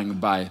multiplying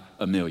by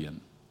 1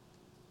 million,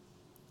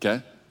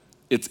 okay?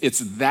 It's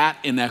that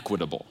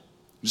inequitable.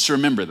 Just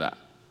remember that,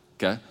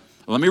 okay?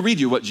 Well, let me read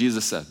you what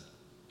Jesus said.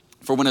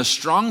 For when a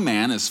strong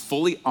man is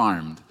fully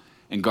armed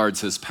and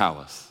guards his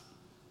palace,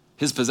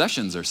 his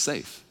possessions are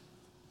safe.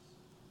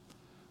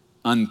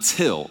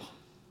 Until,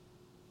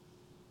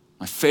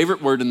 my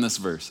favorite word in this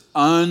verse,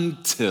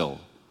 until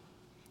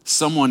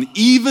someone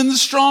even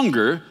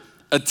stronger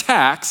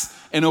attacks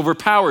and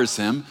overpowers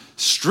him,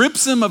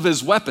 strips him of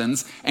his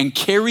weapons, and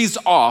carries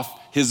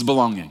off his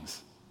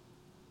belongings.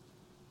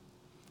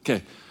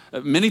 Okay,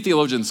 many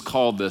theologians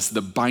call this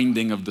the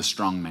binding of the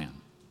strong man.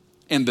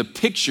 And the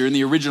picture in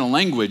the original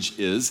language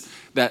is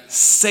that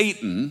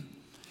Satan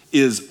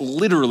is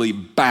literally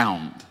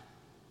bound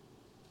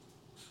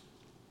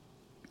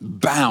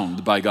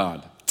by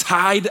God,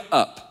 tied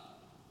up.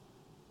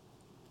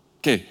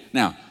 Okay,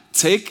 now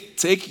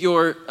take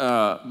your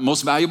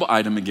most valuable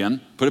item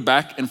again, put it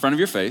back in front of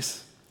your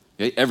face.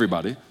 Okay,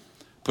 everybody,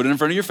 put it in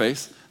front of your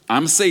face.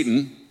 I'm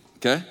Satan,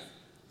 okay?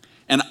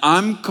 And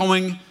I'm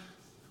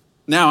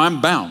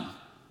bound.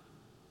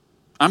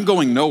 I'm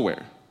going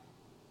nowhere.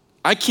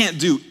 I can't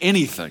do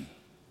anything,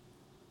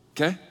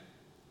 okay?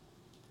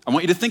 I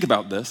want you to think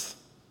about this.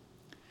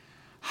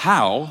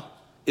 How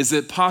is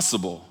it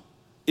possible,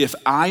 if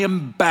I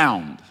am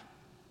bound,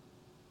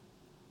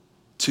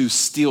 to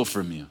steal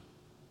from you?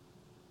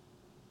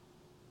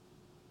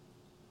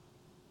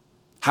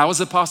 How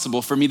is it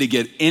possible for me to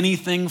get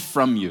anything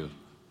from you?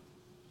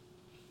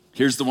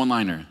 Here's the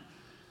one-liner.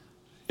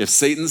 If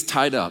Satan's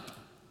tied up,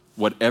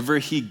 whatever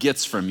he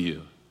gets from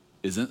you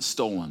isn't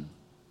stolen,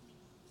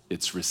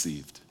 it's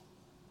received.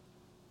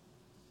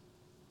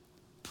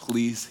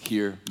 Please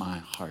hear my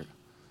heart.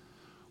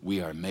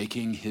 We are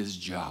making his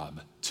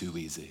job too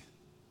easy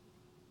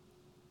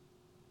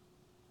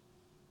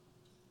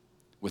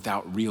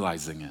without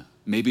realizing it.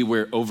 Maybe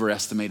we're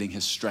overestimating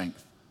his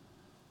strength,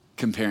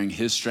 comparing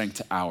his strength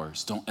to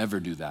ours. Don't ever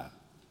do that.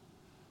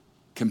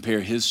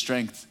 Compare his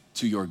strength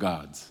to your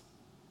God's.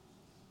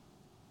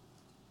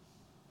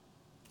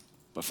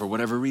 But for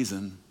whatever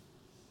reason,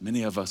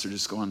 many of us are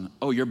just going,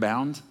 oh, you're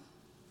bound?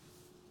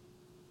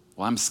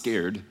 Well, I'm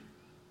scared.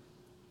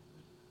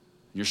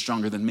 You're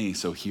stronger than me,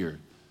 so here,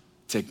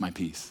 take my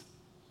peace.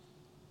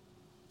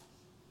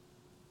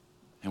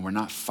 And we're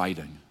not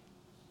fighting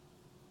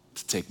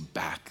to take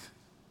back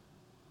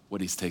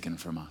what he's taken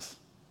from us.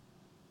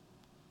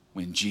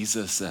 When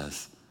Jesus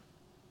says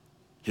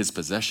his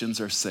possessions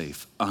are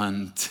safe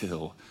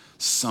until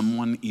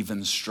someone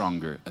even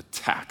stronger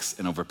attacks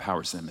and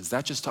overpowers him, is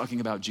that just talking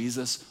about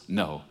Jesus?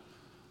 No.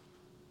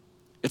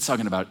 It's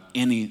talking about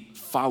any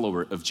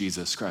follower of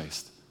Jesus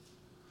Christ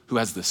who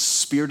has the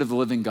Spirit of the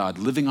living God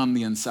living on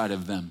the inside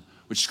of them,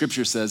 which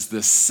Scripture says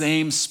the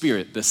same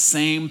Spirit, the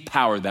same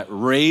power that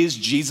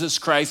raised Jesus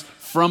Christ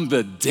from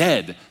the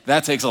dead,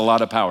 that takes a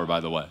lot of power, by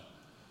the way,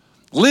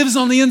 lives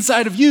on the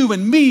inside of you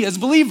and me as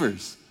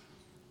believers.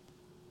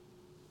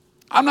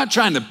 I'm not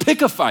trying to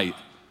pick a fight,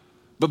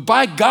 but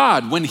by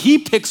God, when he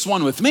picks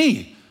one with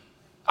me,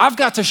 I've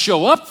got to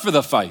show up for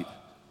the fight.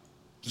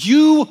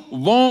 You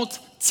won't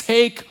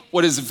take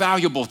what is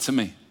valuable to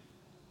me.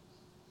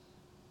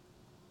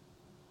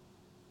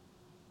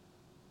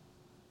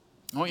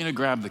 I want you to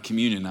grab the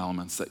communion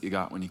elements that you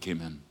got when you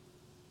came in.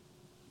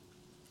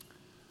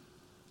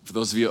 For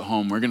those of you at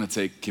home, we're going to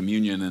take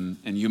communion,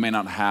 and you may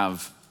not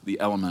have the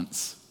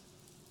elements.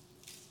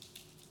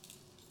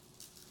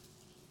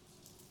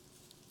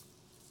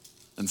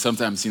 And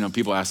sometimes,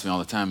 people ask me all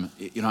the time,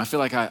 I feel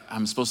like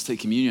I'm supposed to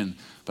take communion,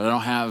 but I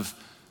don't have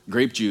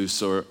grape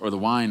juice or the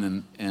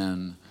wine,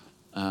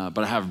 but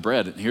I have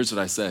bread. And here's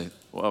what I say.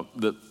 Well,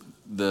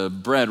 the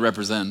bread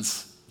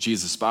represents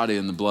Jesus' body,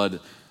 and the blood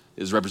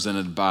is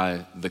represented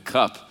by the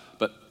cup.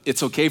 But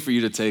it's okay for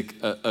you to take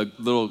a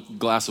little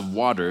glass of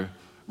water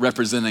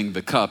representing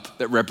the cup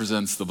that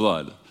represents the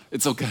blood.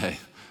 It's okay.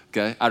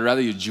 I'd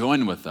rather you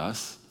join with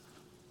us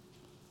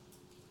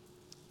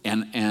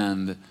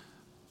and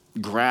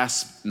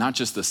grasp not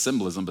just the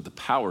symbolism, but the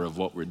power of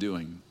what we're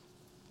doing.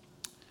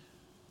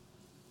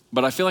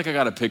 But I feel like I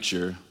got a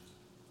picture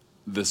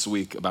this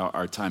week about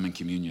our time in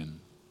communion.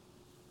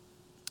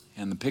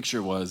 And the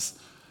picture was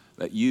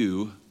that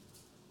you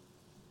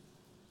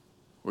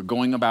were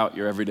going about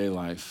your everyday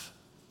life,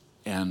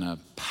 and a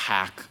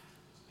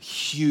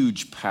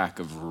huge pack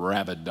of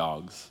rabid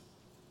dogs,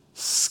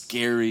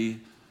 scary,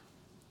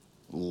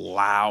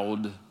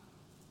 loud,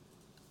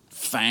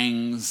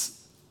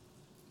 fangs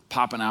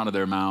popping out of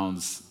their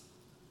mouths,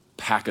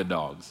 pack of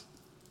dogs.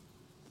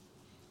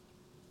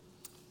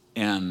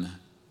 And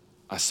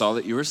I saw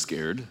that you were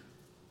scared.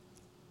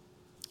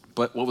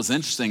 But what was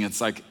interesting, it's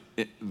like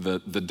the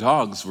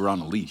dogs were on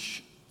a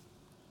leash.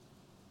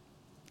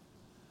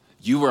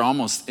 You were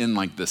almost in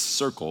like this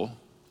circle,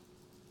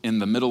 in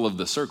the middle of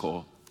the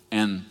circle,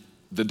 and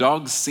the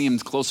dogs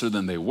seemed closer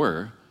than they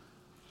were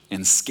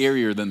and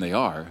scarier than they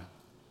are,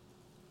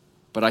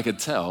 but I could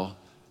tell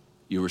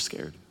you were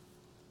scared.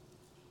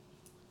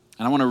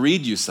 And I want to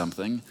read you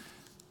something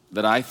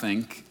that I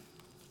think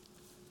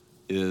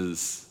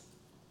is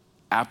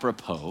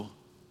apropos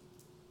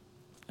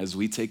as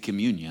we take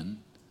communion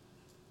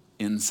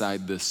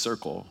inside this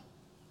circle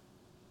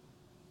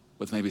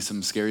with maybe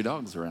some scary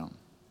dogs around.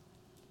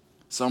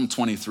 Psalm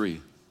 23.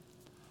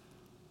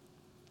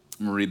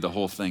 I'm going to read the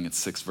whole thing. It's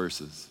 6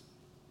 verses.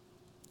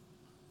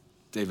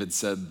 David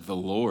said, "The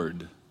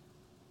Lord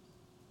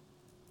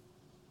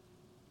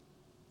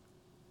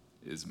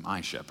is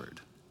my shepherd.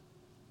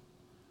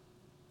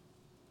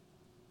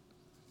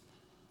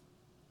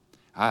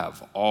 I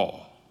have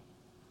all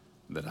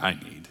that I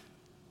need.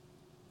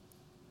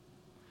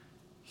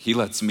 He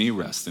lets me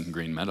rest in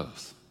green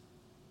meadows.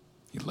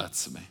 He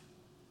lets me.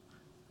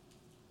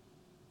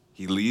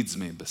 He leads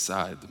me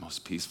beside the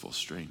most peaceful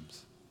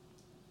streams.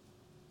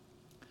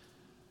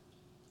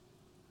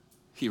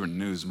 He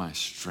renews my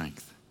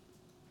strength.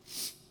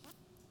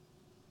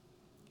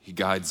 He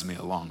guides me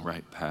along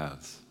right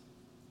paths.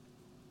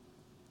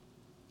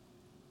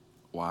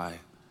 Why?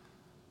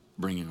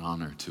 Bringing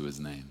honor to his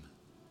name.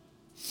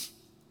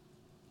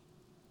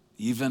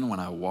 Even when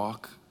I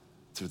walk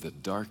through the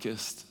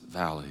darkest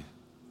valley,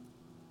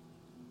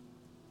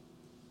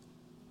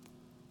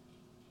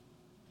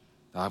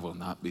 I will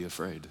not be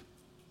afraid.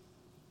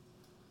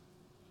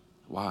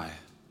 Why?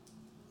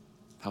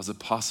 How is it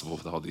possible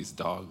with all these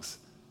dogs?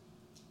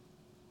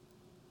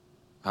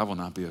 I will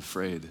not be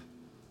afraid,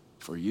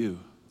 for you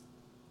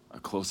are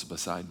close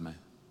beside me.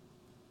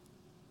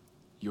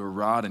 Your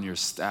rod and your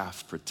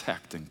staff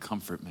protect and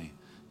comfort me.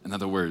 In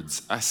other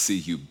words, I see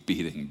you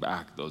beating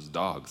back those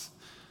dogs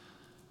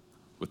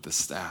with the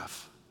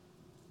staff.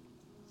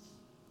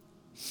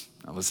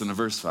 Now listen to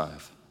verse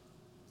 5.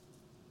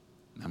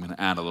 I'm going to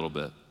add a little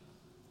bit.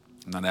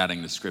 I'm not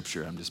adding the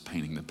scripture, I'm just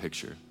painting the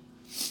picture.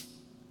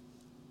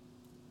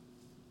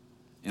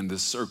 In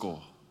this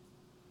circle,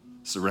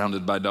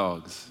 surrounded by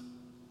dogs,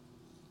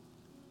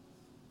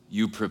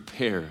 you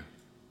prepare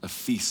a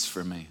feast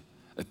for me,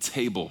 a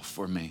table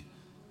for me,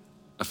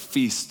 a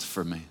feast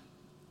for me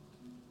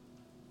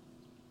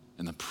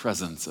in the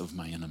presence of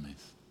my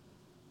enemies.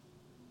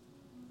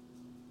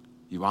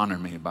 You honor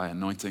me by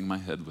anointing my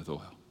head with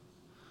oil.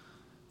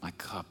 My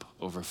cup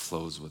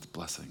overflows with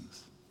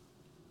blessings.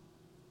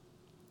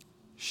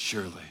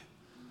 Surely,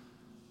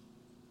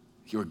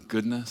 your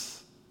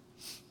goodness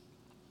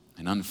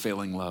and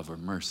unfailing love or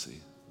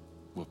mercy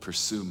will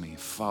pursue me,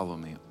 follow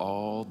me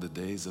all the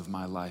days of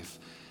my life.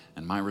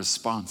 And my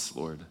response,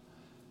 Lord,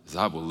 is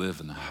I will live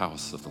in the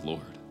house of the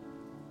Lord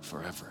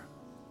forever.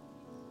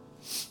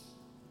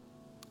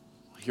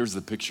 Here's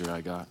the picture I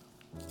got.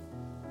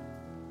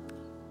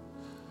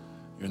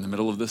 You're in the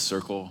middle of this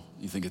circle.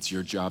 You think it's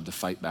your job to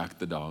fight back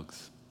the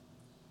dogs.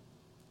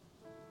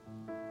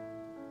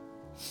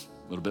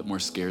 A little bit more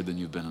scared than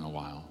you've been in a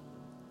while.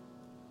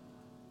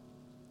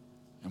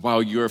 And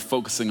while you're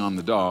focusing on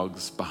the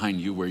dogs,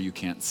 behind you where you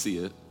can't see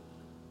it,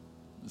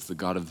 is the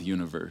God of the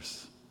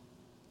universe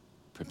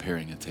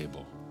preparing a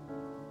table.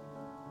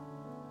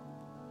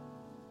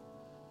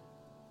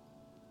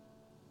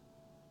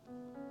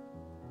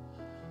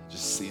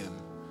 Just see him.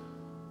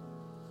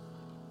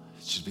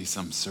 It should be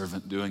some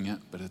servant doing it,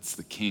 but it's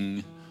the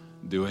king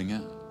doing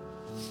it.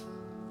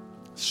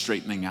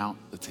 Straightening out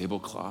the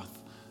tablecloth.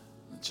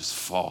 It just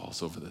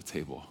falls over the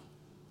table.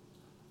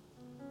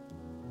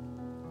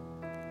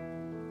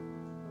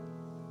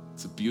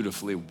 It's a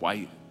beautifully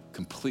white,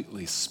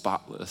 completely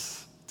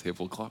spotless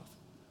tablecloth.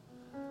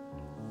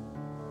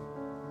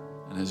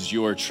 And as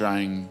you're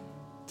trying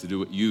to do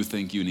what you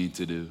think you need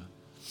to do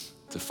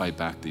to fight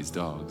back these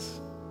dogs,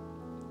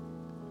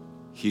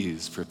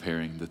 he's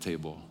preparing the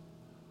table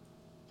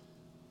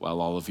while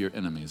all of your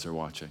enemies are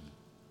watching.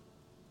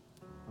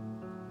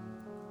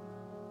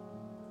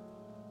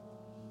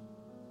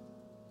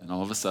 And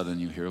all of a sudden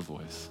you hear a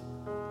voice.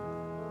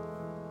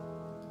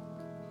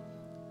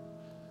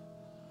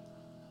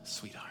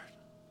 Sweetheart,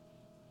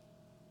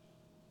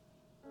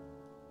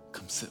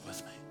 come sit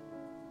with me.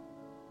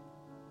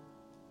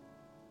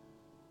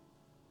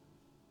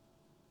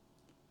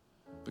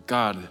 But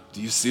God,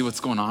 do you see what's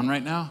going on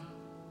right now?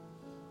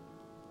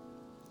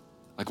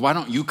 Like, why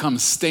don't you come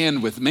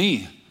stand with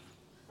me?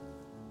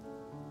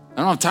 I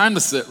don't have time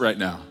to sit right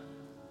now.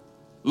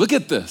 Look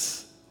at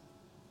this.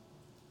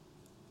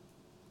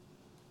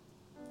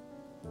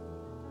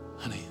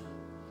 Honey,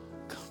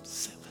 come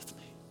sit with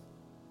me.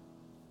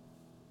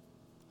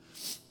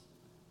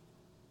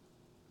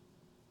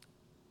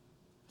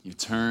 You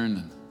turn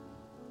and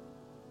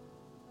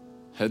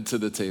head to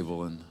the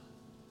table, and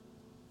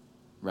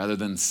rather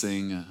than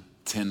sing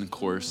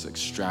 10-course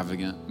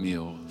extravagant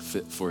meal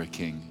fit for a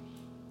king.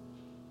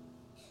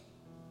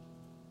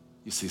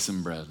 You see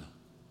some bread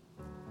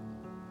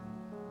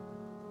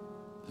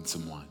and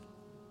some wine.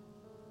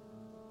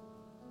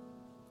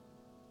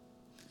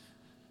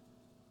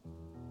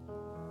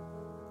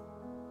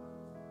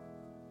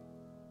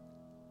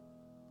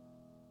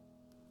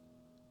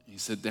 You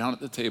sit down at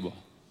the table.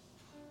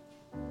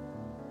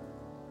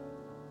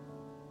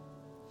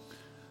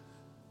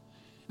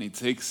 And he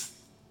takes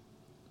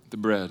the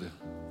bread.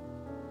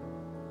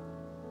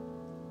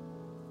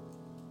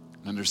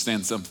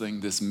 Understand something,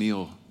 this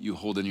meal you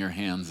hold in your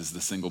hands is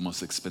the single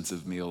most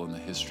expensive meal in the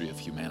history of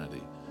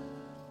humanity.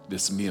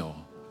 This meal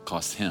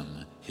cost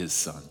him his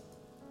son.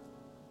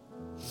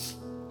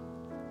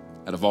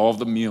 Out of all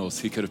the meals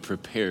he could have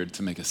prepared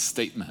to make a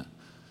statement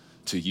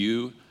to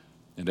you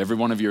and every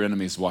one of your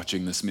enemies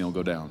watching this meal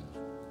go down,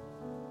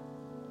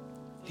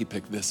 he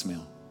picked this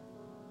meal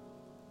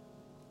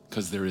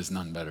because there is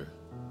none better.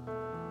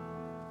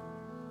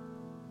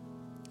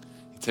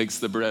 He takes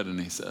the bread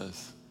and he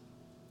says,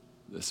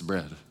 this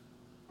bread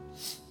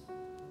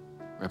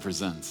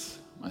represents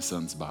my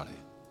son's body.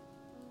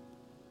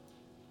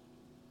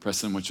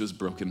 Preston, which was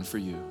broken for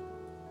you.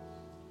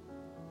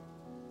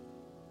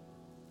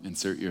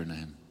 Insert your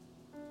name.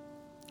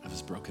 It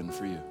was broken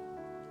for you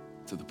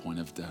to the point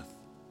of death.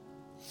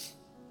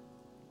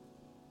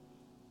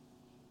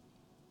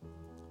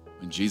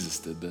 When Jesus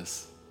did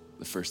this,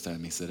 the first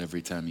time he said,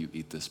 every time you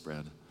eat this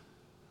bread,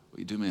 will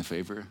you do me a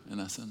favor,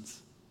 in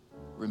essence?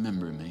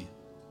 Remember me.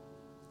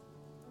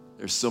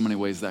 There's so many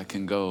ways that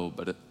can go,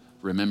 but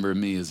remember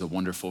me is a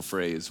wonderful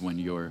phrase when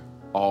you're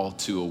all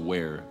too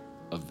aware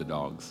of the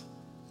dogs.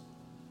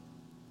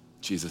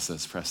 Jesus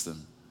says,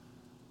 Preston,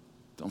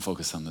 don't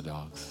focus on the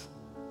dogs.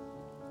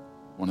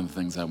 One of the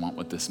things I want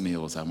with this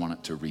meal is I want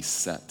it to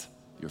reset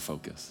your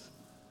focus.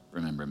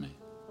 Remember me.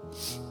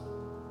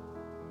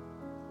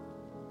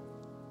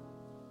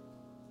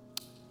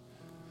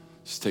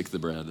 Just take the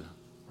bread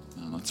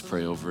and let's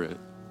pray over it.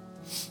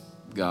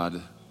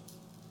 God,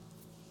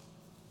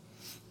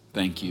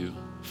 thank you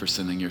for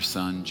sending your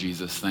son,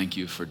 Jesus. Thank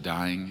you for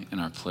dying in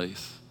our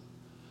place.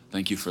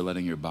 Thank you for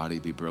letting your body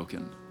be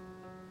broken.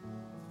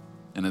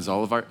 And as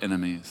all of our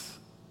enemies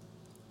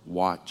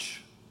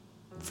watch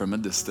from a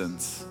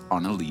distance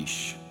on a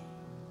leash,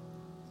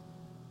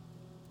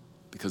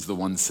 because the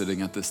one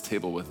sitting at this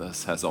table with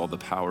us has all the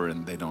power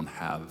and they don't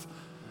have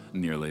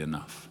nearly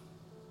enough.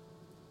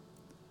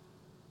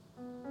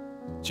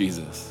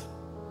 Jesus,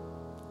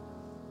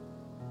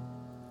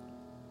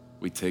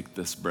 we take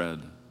this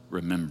bread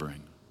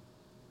remembering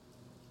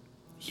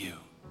you.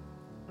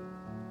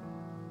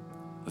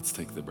 Let's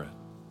take the bread.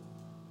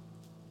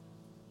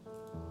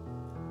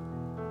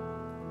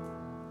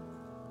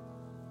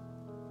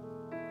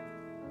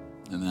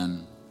 And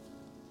then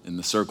in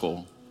the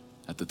circle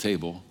at the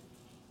table,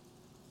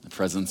 in the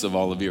presence of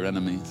all of your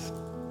enemies,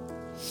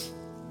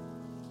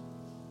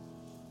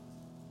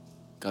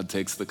 God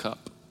takes the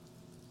cup.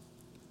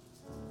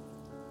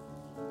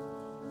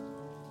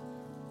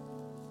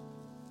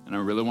 And I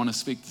really want to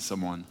speak to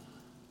someone,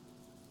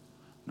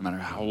 no matter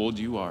how old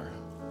you are,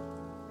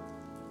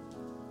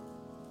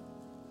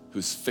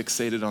 who's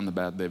fixated on the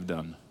bad they've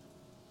done.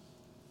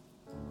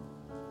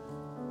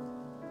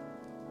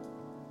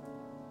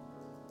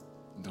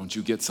 Don't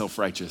you get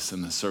self-righteous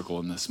in this circle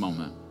in this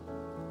moment,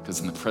 because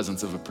in the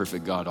presence of a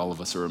perfect God, all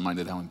of us are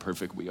reminded how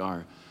imperfect we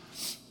are.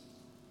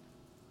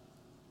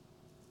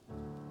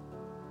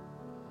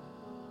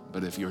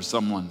 But if you're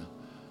someone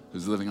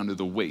who's living under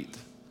the weight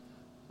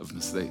of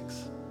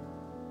mistakes,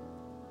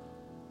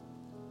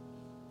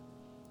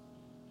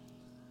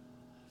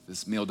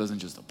 this meal doesn't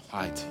just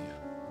apply to you.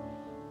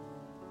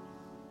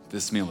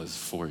 This meal is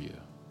for you.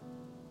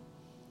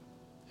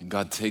 And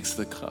God takes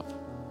the cup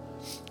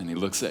and he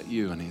looks at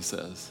you and he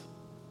says,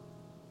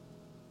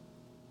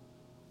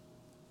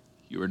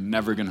 you are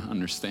never going to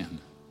understand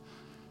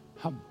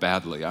how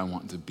badly I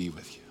want to be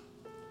with you.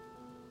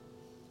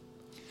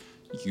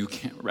 You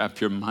can't wrap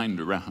your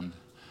mind around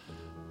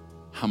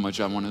how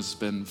much I want to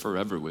spend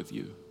forever with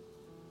you.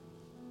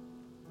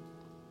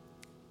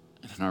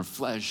 And in our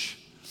flesh,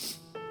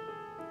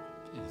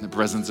 in the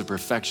presence of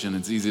perfection,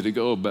 it's easy to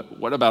go, but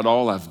what about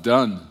all I've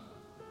done?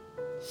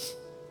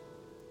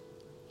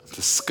 I'm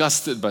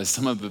disgusted by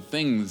some of the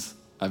things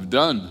I've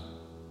done.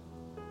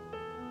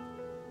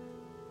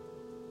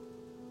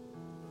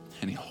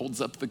 And he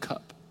holds up the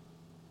cup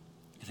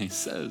and he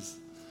says,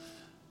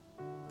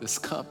 this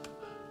cup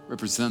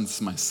represents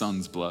my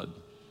son's blood.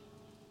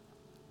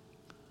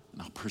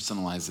 And I'll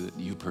personalize it,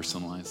 you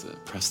personalize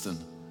it. Preston,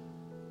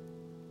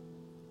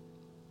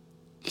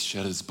 he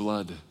shed his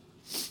blood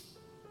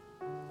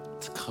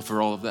to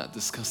cover all of that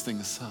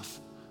disgusting stuff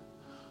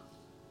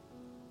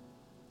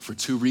for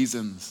two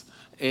reasons.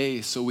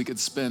 A, so we could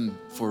spend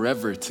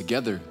forever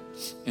together,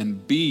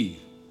 and B,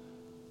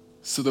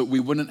 so that we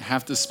wouldn't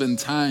have to spend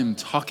time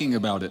talking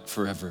about it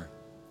forever.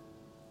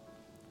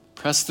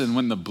 Preston,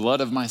 when the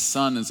blood of my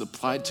son is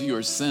applied to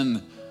your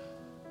sin,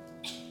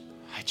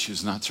 I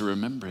choose not to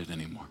remember it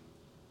anymore.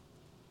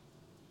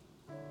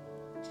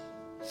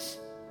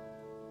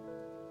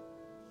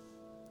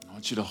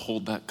 you to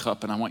hold that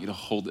cup, and I want you to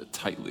hold it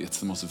tightly. It's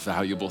the most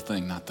valuable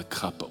thing, not the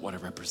cup, but what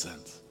it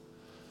represents.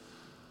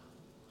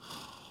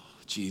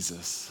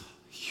 Jesus,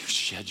 you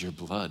shed your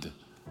blood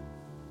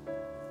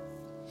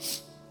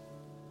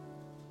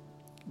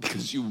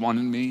because you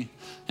wanted me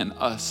and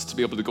us to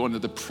be able to go into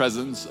the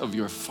presence of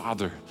your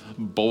Father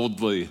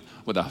boldly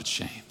without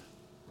shame.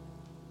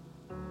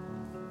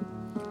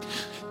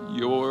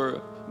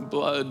 Your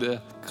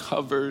blood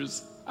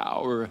covers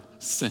our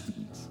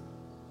sins.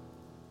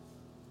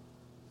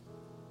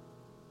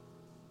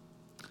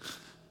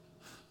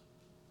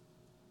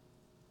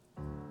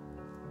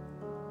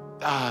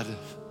 God,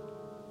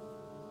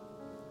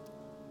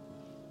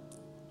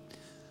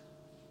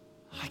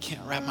 I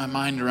can't wrap my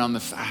mind around the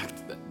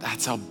fact that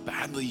that's how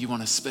badly you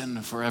want to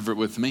spend forever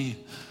with me,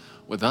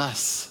 with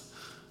us.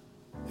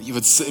 That you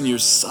would send your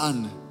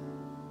Son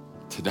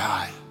to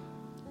die.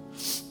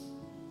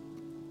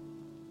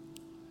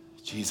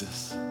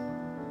 Jesus,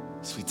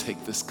 as we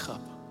take this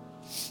cup,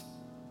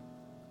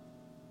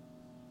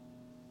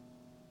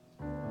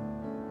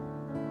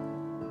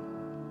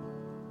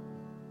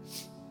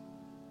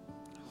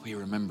 we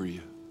remember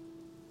you.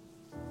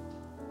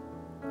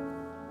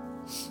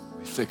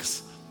 We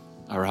fix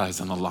our eyes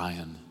on the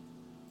lion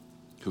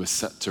who is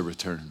set to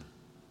return,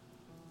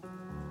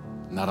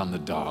 not on the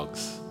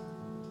dogs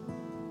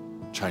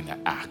trying to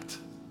act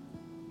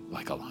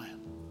like a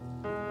lion.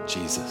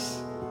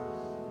 Jesus,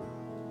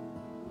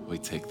 we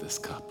take this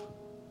cup.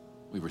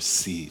 We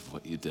receive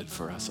what you did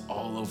for us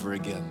all over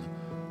again,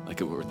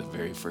 like it were the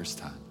very first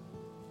time.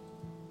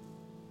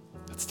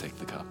 Let's take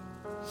the cup.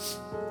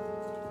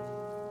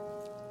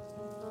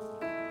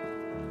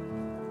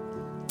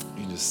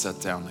 You can just set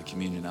down the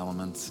communion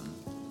elements. And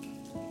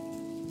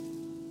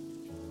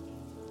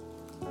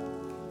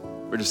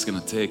we're just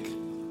gonna take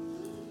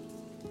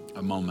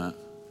a moment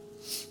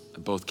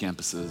at both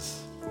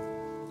campuses.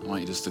 I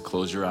want you just to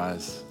close your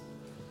eyes.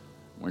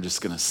 We're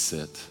just gonna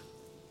sit.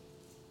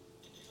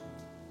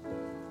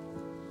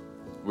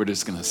 We're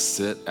just gonna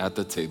sit at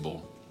the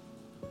table.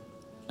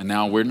 And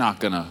now we're not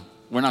gonna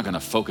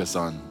focus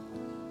on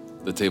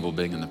the table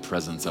being in the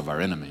presence of our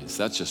enemies.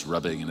 That's just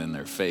rubbing it in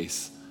their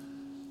face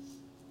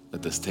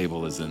that this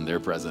table is in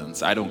their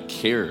presence. I don't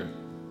care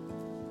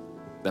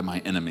that my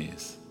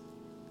enemies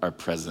are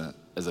present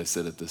as I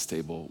sit at this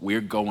table.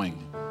 We're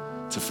going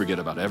to forget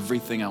about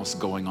everything else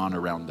going on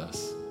around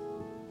us.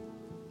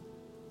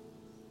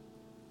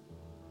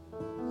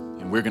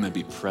 And we're gonna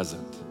be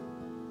present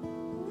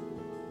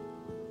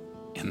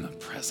in the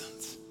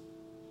presence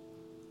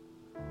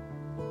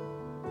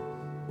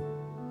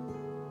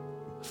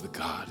of the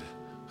God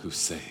who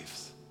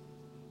saves,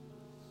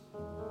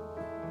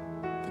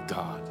 the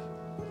God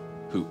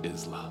who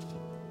is love.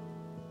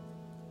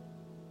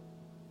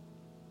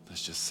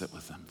 Let's just sit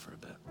with them for a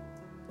bit.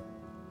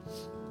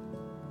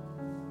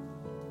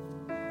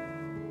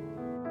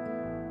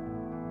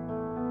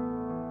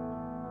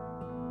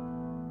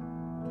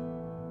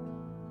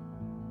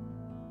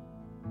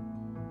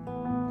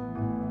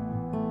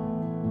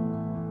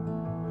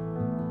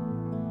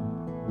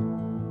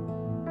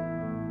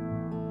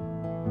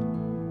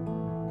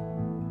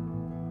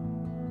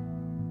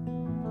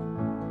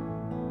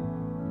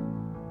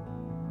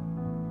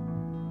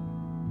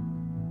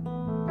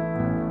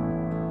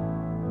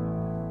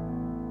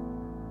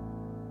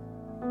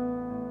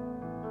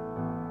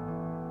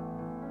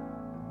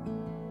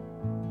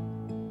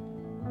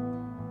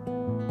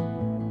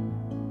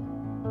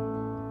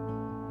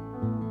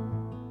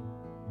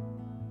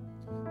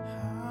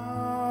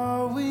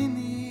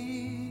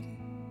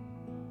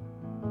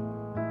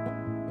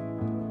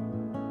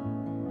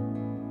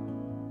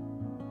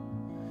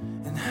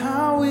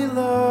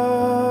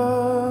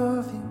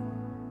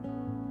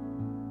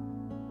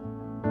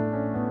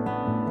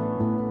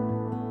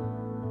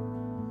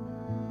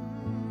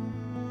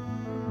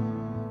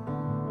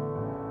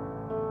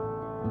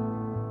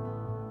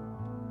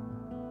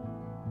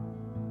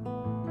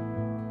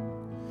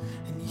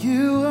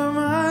 You are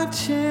my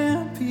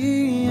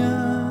champion.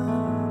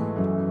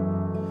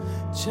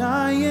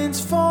 Giants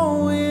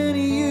fall when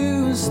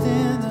you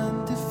stand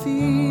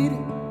undefeated.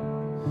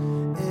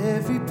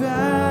 Every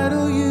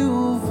battle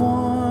you've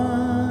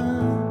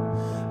won.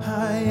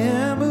 I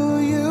am who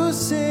you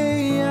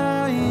say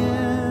I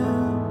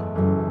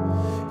am.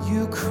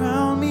 You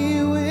crown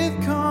me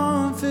with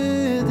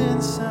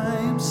confidence. I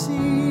am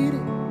seated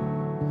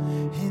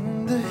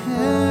in the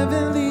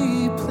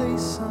heavenly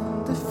place,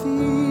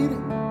 undefeated.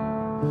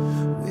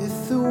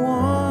 With the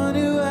one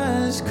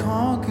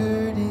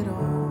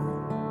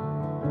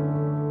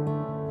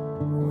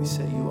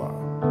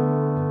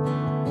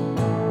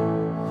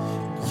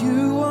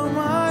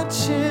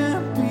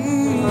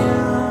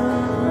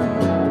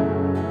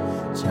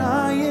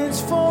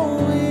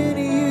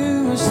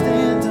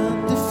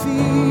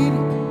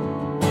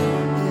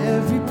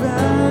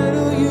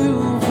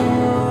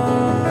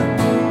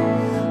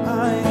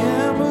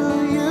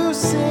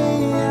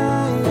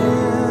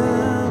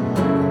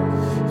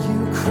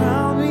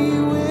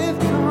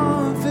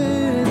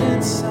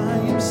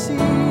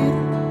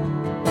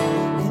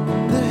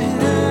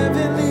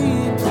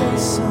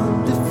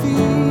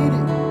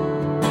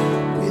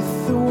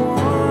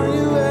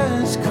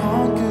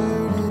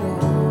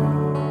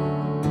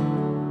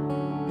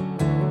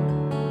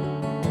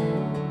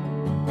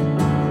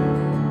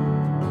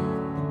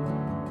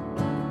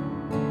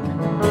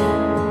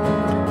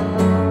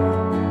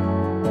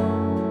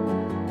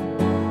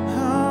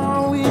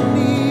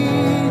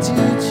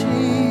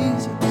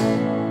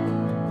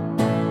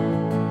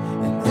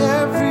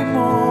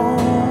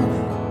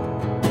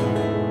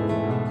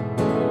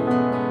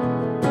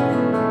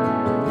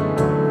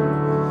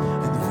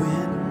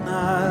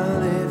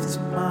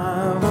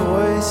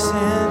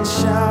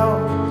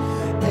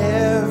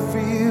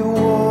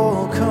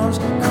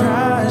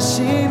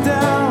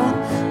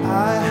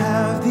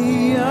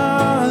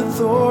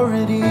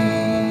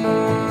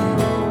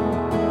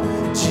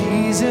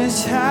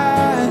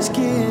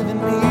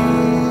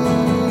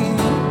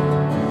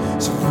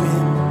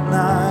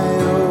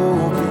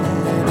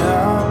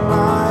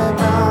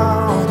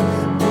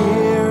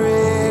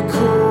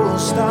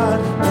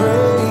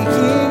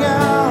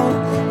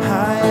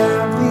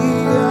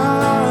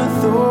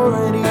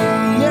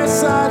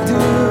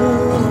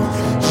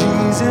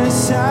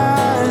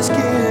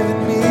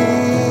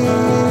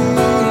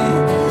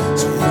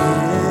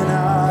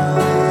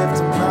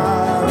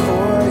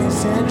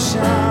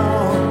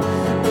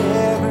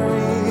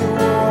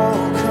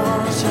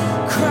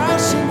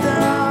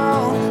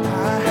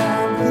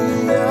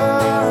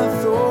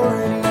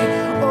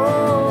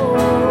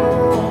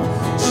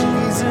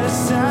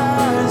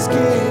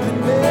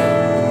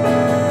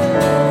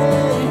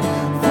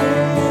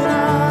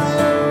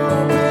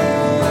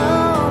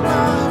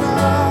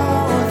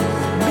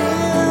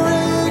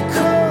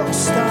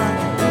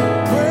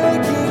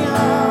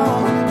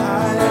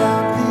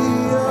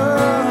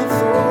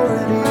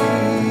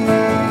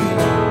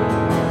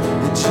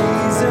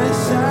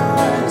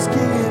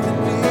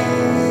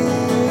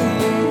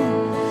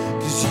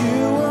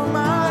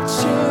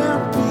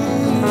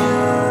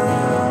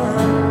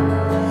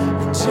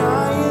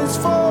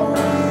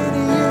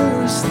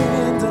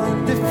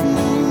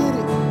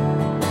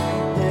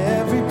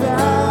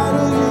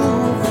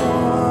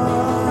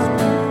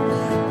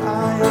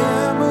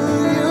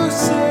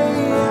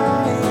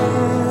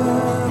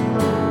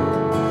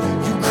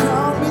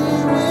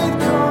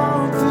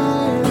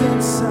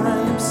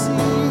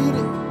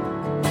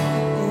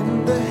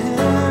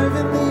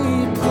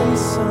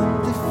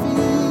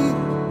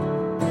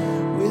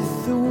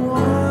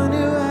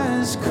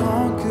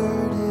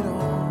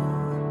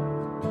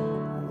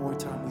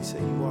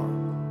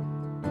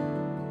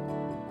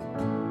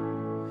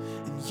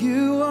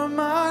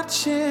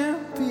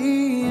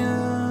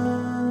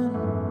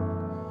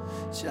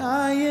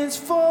Giants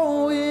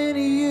fall when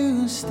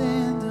you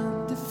stand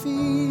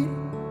undefeated.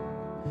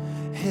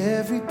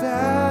 Every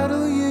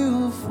battle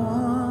you've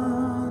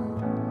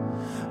won.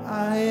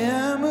 I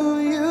am who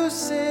you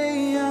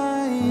say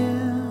I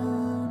am.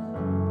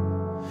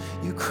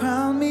 You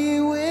crown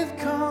me with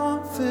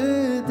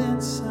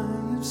confidence. I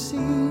am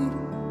seated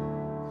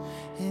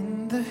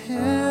in the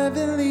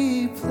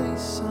heavenly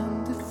place,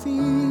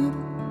 undefeated,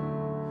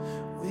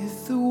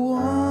 with the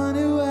one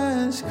who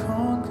has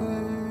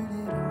conquered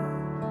it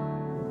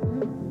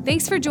all.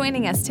 Thanks for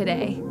joining us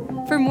today.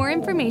 For more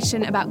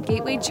information about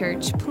Gateway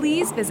Church,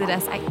 please visit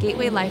us at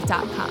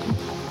gatewaylife.com.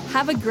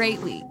 Have a great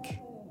week.